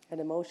to. And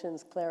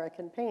emotions Clara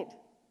can paint.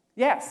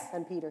 Yes.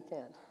 And Peter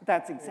can't.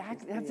 That's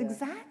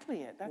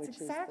exactly it.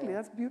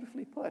 That's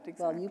beautifully put,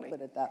 exactly. Well, you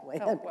put it that way.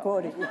 Oh, I'm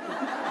quoting you.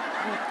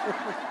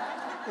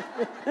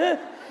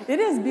 It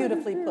is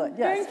beautifully put,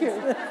 yes. Thank you.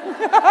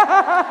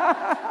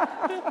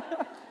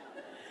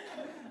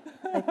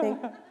 I think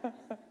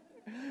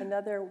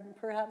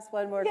perhaps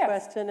one more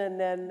question, and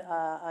then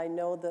I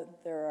know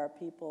that there are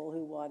people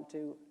who want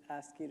to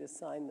ask you to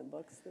sign the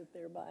books that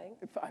they're buying.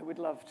 I would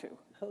love to.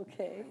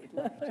 Okay. I would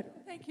love to.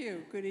 Thank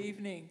you. Good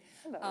evening.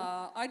 Hello.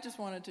 I just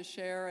wanted to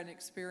share an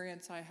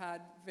experience I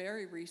had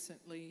very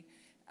recently.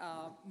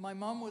 My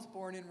mom was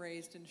born and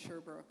raised in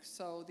Sherbrooke,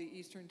 so the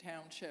Eastern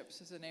Townships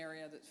is an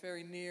area that's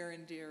very near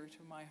and dear to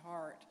my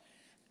heart.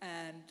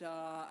 And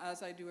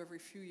as I do every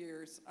few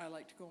years, I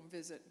like to go and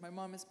visit. My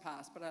mom has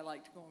passed, but I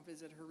like to go and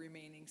visit her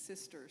remaining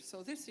sisters.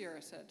 So this year I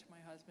said to my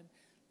husband,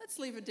 let's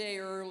leave a day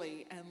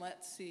early and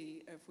let's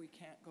see if we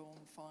can't go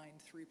and find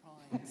 3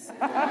 Pines.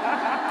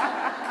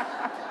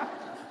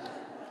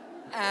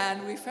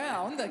 And we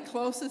found the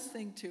closest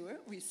thing to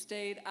it. We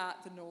stayed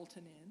at the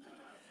Knowlton Inn,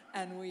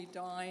 and we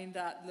dined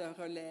at the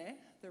Relais,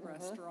 the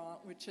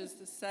restaurant, which is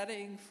the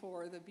setting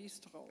for the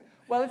bistro.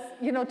 Well, it's,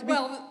 you know, to be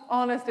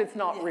honest, it's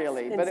not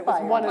really, but it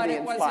was one of the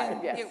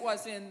inspired, yes. It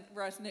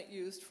wasn't it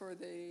used for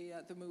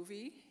the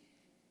movie?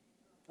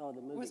 Oh,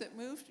 the movie. Was it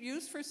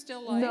used for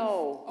Still Life?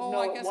 No, oh,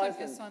 no, I guess it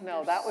wasn't.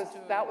 No, that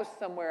was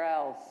somewhere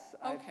else.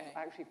 Okay.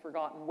 I've actually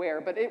forgotten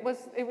where, but it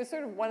was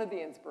sort of one of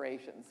the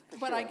inspirations.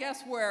 But sure. I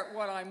guess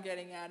what I'm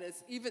getting at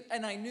is even,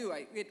 and I knew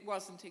it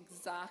wasn't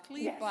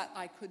exactly, but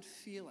I could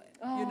feel it.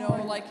 Oh, you know,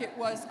 like it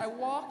was. I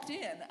walked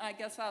in. I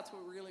guess that's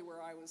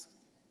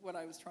what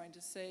I was trying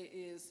to say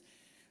is.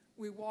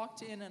 We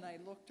walked in and I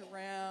looked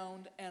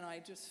around and I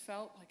just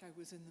felt like I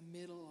was in the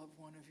middle of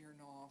one of your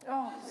novels.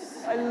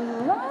 Oh, I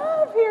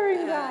love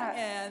hearing that.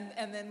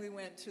 And then we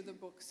went to the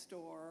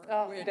bookstore,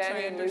 which Danny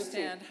I and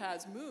understand Lucy.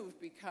 has moved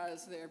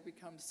because they've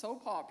become so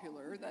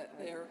popular that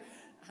they're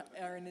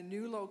in a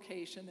new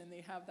location and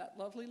they have that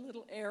lovely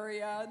little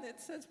area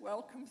that says,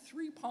 welcome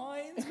 3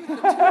 Pines with the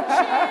 2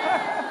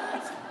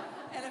 chairs.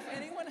 And if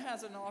anyone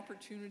has an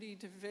opportunity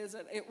to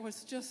visit, it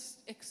was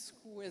just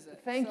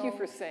exquisite. Thank you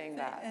for saying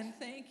that. And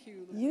thank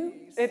you,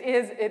 Louise. It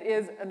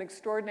is an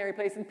extraordinary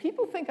place. And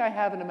people think I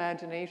have an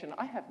imagination.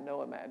 I have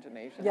no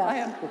imagination. Yes. I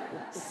am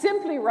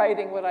simply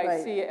writing what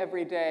I see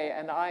every day,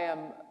 and I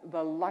am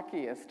the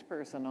luckiest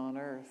person on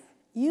earth.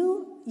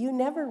 You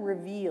never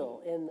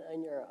reveal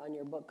on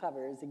your book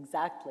covers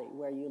exactly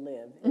where you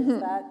live.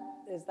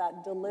 Is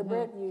that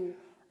deliberate?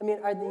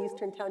 Are the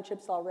Eastern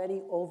Townships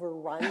already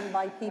overrun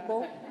by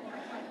people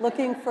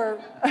looking for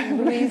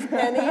Louise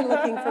Penny,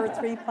 looking for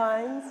 3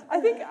 Pines? I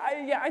think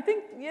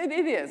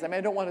it is. I mean,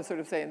 I don't want to sort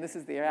of say, and this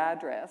is the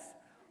address.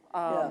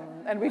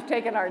 And we've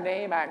taken our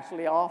name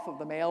actually off of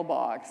the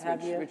mailbox,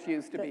 which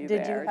used to be there.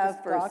 Did you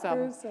have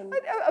doctors?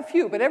 A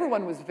few, but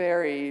everyone was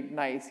very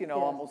nice. You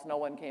know, almost no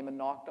one came and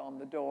knocked on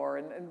the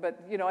door. But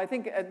you know, I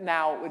think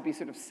now it would be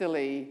sort of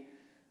silly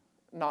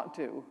not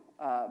to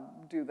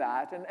do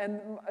that.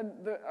 And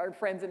our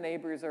friends and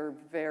neighbors are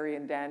very,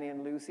 and Danny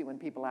and Lucy, when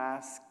people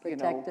ask,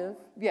 protective.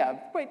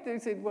 They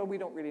say, well, we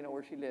don't really know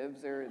where she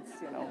lives, or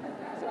it's, you know.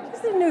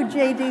 She's a new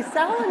J.D.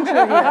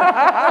 Salinger.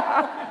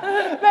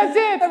 That's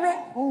it.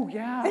 Oh,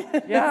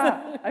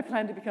 yeah. I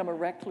plan to become a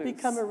recluse.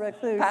 Become a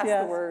recluse, Pass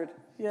the word.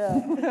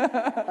 Yeah.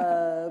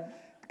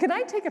 Can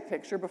I take a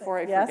picture before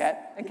I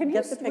forget? And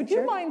would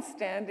you mind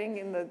standing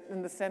in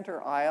the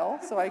center aisle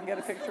so I can get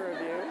a picture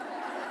of you?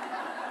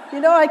 You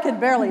know, I can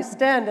barely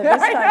stand at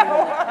this time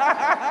of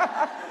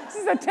year. This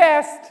is a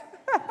test.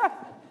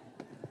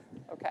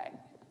 Okay.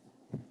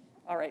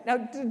 All right. Now,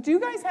 do you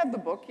guys have the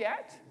book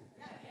yet?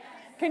 Yes.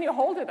 Can you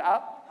hold it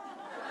up?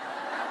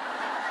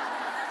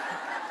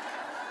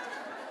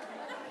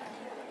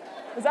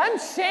 Because I'm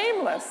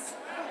shameless.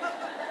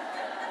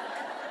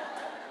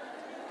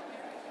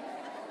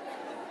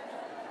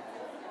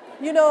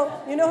 You know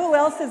who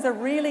else is a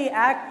really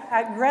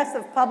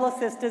aggressive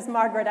publicist is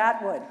Margaret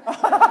Atwood.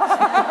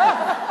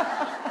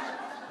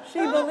 She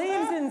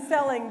believes in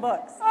selling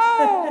books.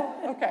 Oh,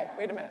 okay,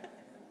 wait a minute.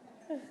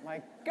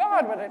 My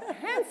God, what a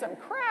handsome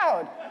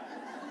crowd.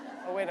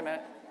 Oh, wait a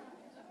minute.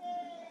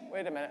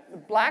 The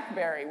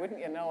BlackBerry, wouldn't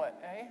you know it,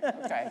 eh?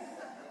 Okay.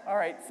 All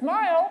right,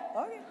 smile.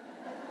 Okay.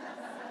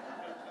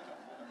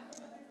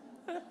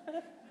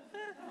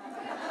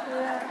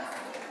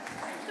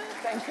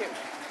 Thank you.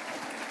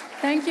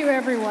 Thank you,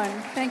 everyone.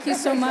 Thank you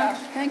so much.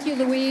 Thank you,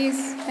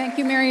 Louise. Thank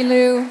you, Mary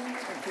Lou.